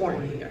what's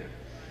important here.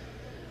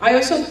 I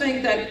also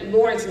think that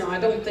Lawrence,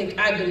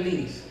 I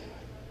believe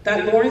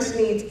that Lawrence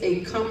needs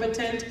a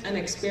competent and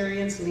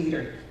experienced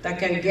leader that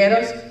can get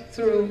us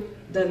through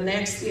the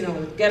next,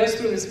 get us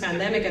through this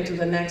pandemic and to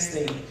the next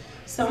thing.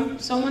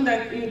 Someone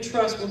that you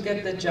trust will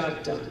get the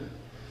job done.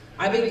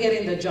 I've been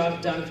getting the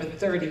job done for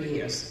 30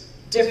 years.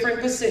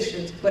 Different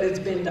positions, but it's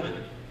been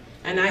done.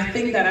 And I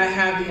think that I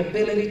have the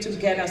ability to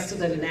get us to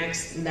the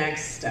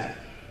next step.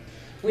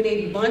 We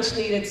need much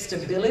needed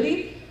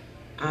stability.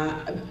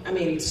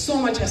 So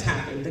much has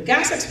happened. The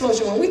gas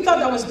explosion, when we thought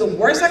that was the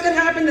worst that could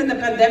happen, then the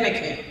pandemic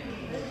hit.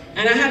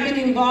 And I have been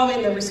involved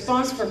in the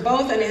response for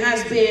both, and it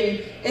has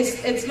been,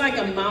 it's like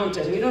a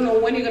mountain. You don't know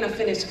when you're gonna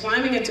finish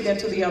climbing it to get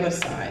to the other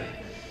side.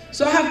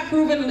 So I have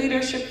proven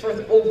leadership for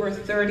over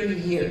 30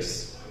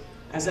 years.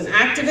 As an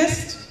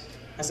activist,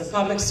 as a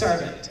public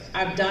servant,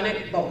 I've done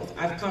it both.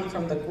 I've come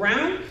from the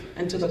ground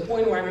and to the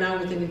point where I'm now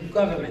within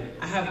government.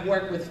 I have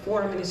worked with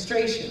 4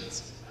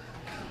 administrations.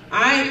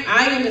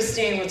 I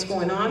understand what's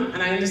going on,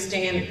 and I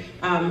understand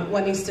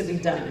what needs to be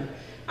done.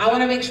 I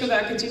want to make sure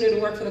that I continue to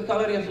work for the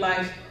quality of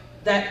life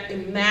that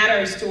it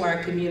matters to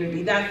our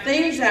community, that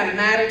things that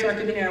matter to our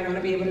community, I want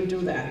to be able to do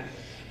that.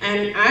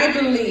 And I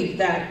believe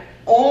that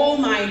all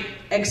my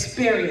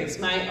experience,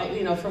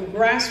 from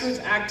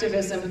grassroots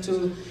activism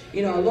to,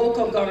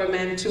 local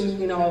government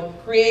to,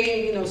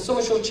 creating,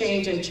 social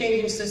change and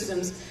changing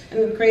systems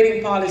and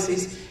creating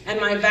policies, and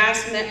my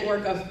vast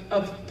network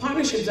of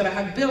partnerships that I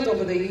have built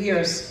over the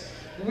years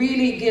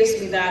really gives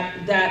me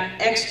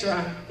that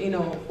extra,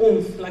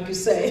 oomph, like you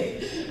say,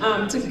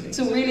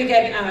 to really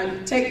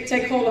get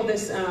take hold of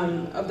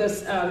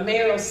this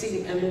mayoral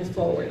seat and move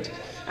forward.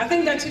 I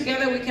think that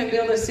together we can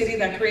build a city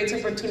that creates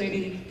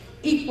opportunity,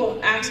 equal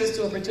access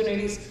to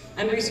opportunities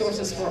and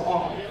resources for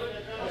all.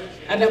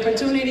 An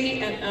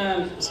opportunity,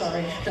 and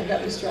sorry, I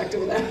got distracted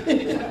with that.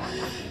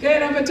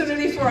 Get an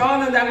opportunity for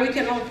all, and that we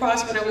can all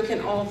prosper and we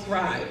can all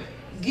thrive.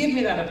 Give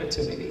me that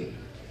opportunity.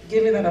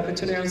 Give me that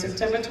opportunity on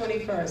September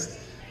 21st.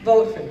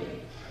 Vote for me.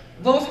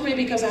 Vote for me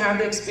because I have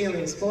the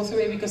experience. Vote for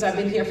me because I've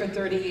been here for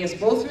 30 years.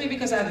 Vote for me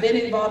because I've been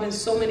involved in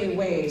so many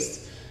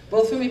ways.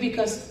 Vote for me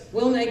because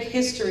we'll make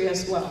history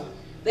as well.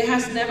 There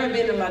has never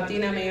been a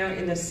Latina mayor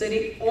in the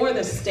city or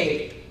the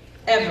state,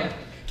 ever.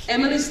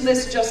 Emily's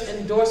List just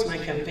endorsed my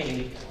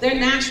campaign. They're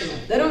national.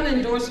 They don't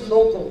endorse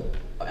local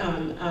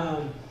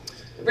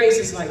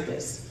races like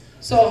this.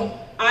 So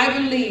I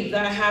believe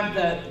that I have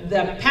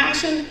the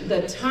passion,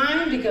 the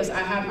time, because I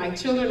have my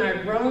children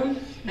are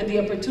grown, and the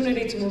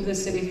opportunity to move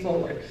this city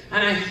forward.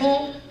 And I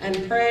hope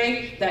and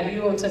pray that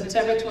you on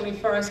September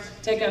 21st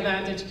take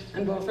advantage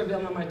and vote for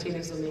Vilma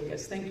Martinez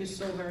Dominguez. Thank you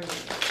so very much.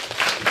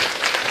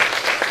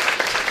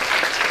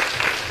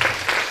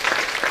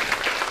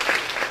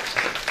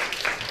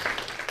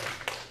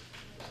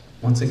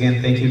 Once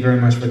again, thank you very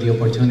much for the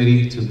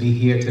opportunity to be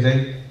here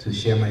today, to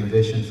share my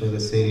vision for the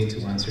city, to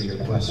answer your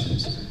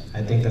questions.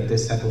 I think that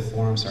this type of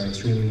forums are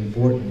extremely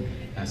important,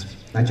 as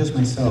not just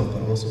myself,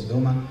 but also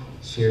Vilma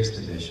shares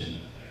the vision.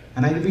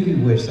 And I really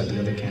wish that the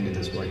other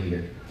candidates were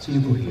here, so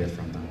you could hear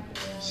from them.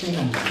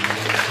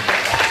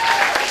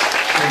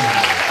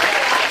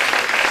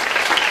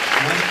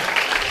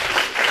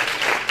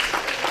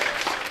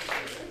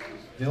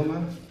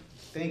 Vilma,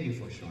 thank you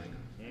for showing up.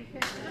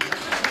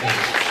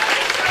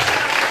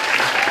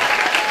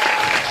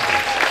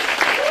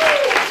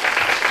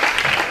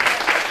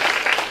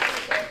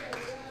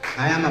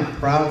 I am a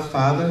proud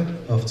father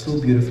of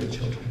 2 beautiful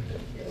children.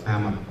 I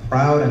am a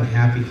proud and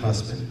happy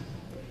husband.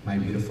 My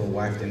beautiful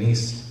wife,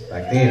 Denise,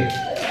 back there.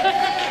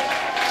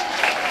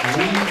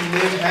 We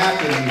live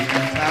happily in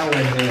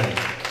Tower Hill.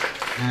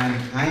 And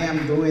I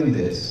am doing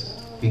this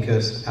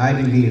because I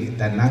believe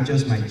that not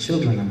just my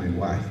children and my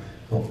wife,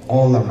 but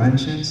all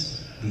Laurentians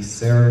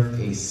deserve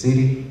a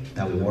city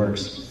that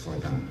works for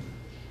them.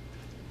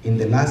 In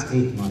the last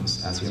 8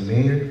 months as your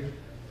mayor,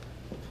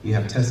 you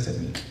have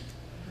tested me.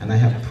 And I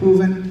have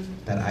proven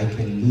that I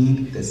can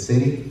lead the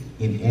city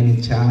in any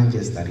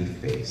challenges that it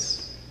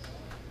faces.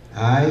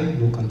 I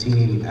will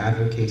continue to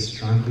advocate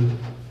strongly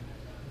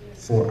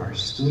for our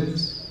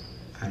students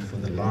and for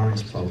the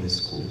Lawrence Public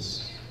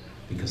Schools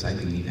because I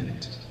believe in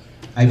it.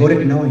 I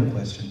voted no in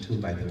question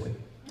 2, by the way.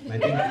 I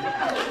voted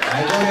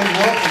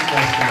no in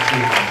question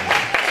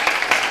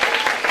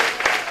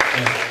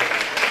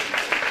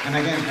 2. And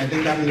again, I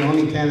think I'm the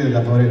only candidate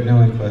that voted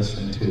no in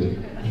question 2.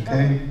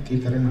 Okay?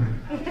 Keep that in mind.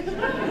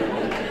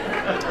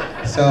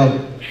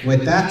 So,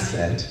 with that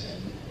said,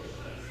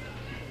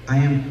 I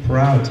am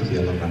proud to be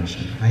a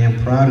Laurentian. I am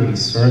proud to be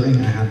serving.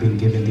 I have been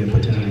given the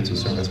opportunity to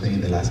serve as mayor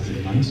in the last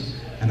 8 months,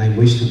 and I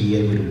wish to be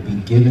able to be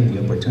given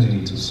the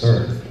opportunity to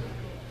serve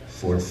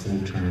for a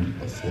full term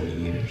of 4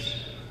 years.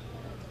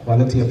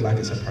 Quality of life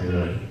is a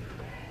priority.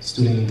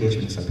 Student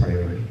engagement is a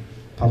priority.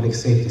 Public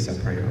safety is a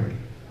priority.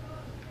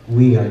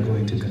 We are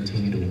going to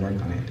continue to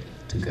work on it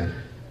together.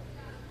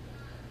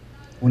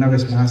 Una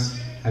vez más,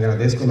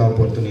 agradezco la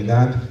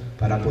oportunidad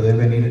para poder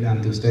venir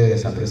ante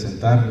ustedes a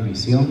presentar mi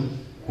visión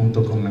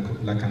junto con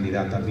la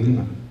candidata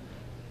Vilma.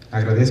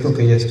 Agradezco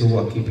que ella estuvo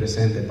aquí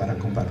presente para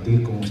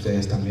compartir con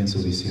ustedes también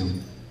su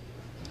visión.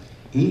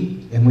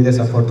 Y es muy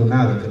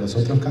desafortunado que los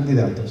otros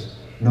candidatos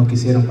no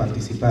quisieron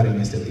participar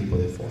en este tipo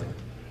de foro.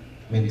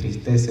 Me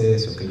entristece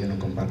eso, que ellos no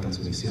compartan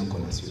su visión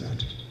con la ciudad.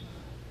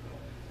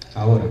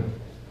 Ahora,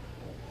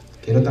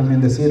 quiero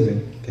también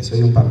decirle que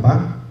soy un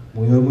papá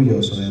muy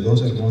orgulloso de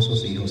 2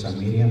 hermosos hijos,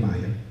 Amir y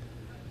Amaya,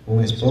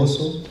 un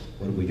esposo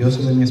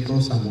orgulloso de mi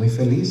esposa, muy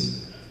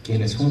feliz,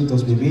 quienes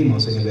juntos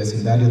vivimos en el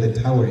vecindario de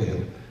Tower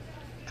Hill,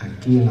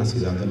 aquí en la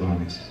ciudad de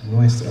Lawrence,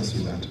 nuestra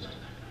ciudad.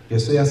 Yo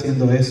estoy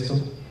haciendo esto,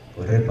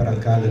 correr para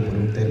alcalde por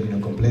un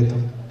término completo,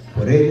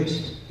 por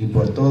ellos y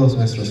por todos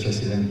nuestros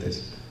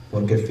residentes,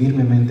 porque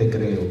firmemente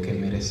creo que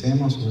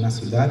merecemos una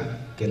ciudad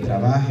que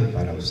trabaje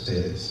para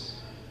ustedes,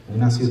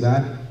 una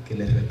ciudad que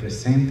les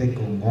represente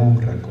con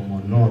honra, con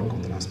honor,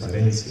 con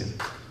transparencia,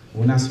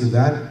 una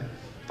ciudad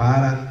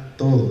para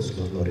todos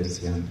los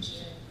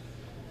lorencianos.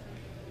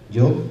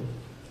 Yo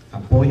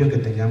apoyo que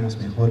tengamos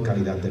mejor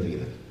calidad de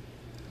vida,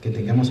 que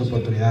tengamos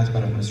oportunidades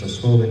para nuestros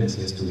jóvenes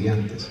y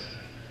estudiantes,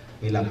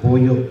 el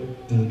apoyo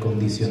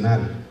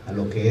incondicional a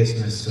lo que es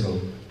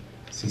nuestro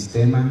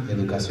sistema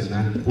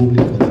educacional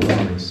público de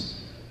Lawrence,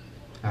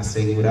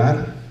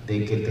 asegurar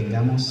de que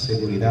tengamos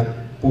seguridad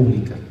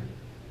pública.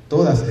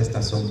 Todas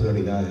estas son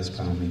prioridades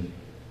para mí,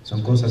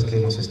 son cosas que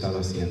hemos estado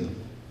haciendo.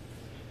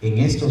 En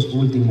estos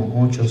últimos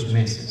 8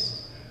 meses,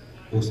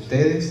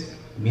 ustedes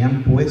me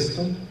han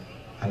puesto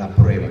a la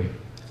prueba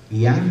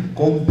y han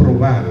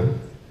comprobado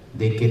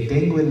de que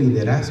tengo el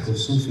liderazgo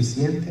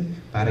suficiente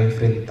para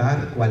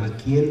enfrentar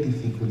cualquier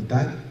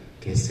dificultad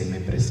que se me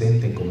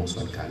presente como su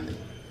alcalde.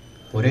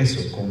 Por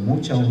eso, con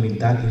mucha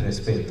humildad y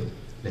respeto,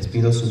 les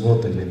pido su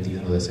voto el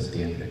 21 de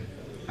septiembre.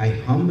 I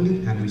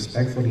humbly and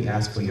respectfully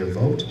ask for your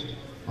vote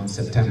on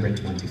September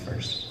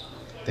 21st.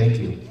 Thank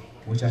you.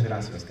 Muchas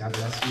gracias. God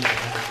bless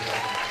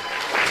you.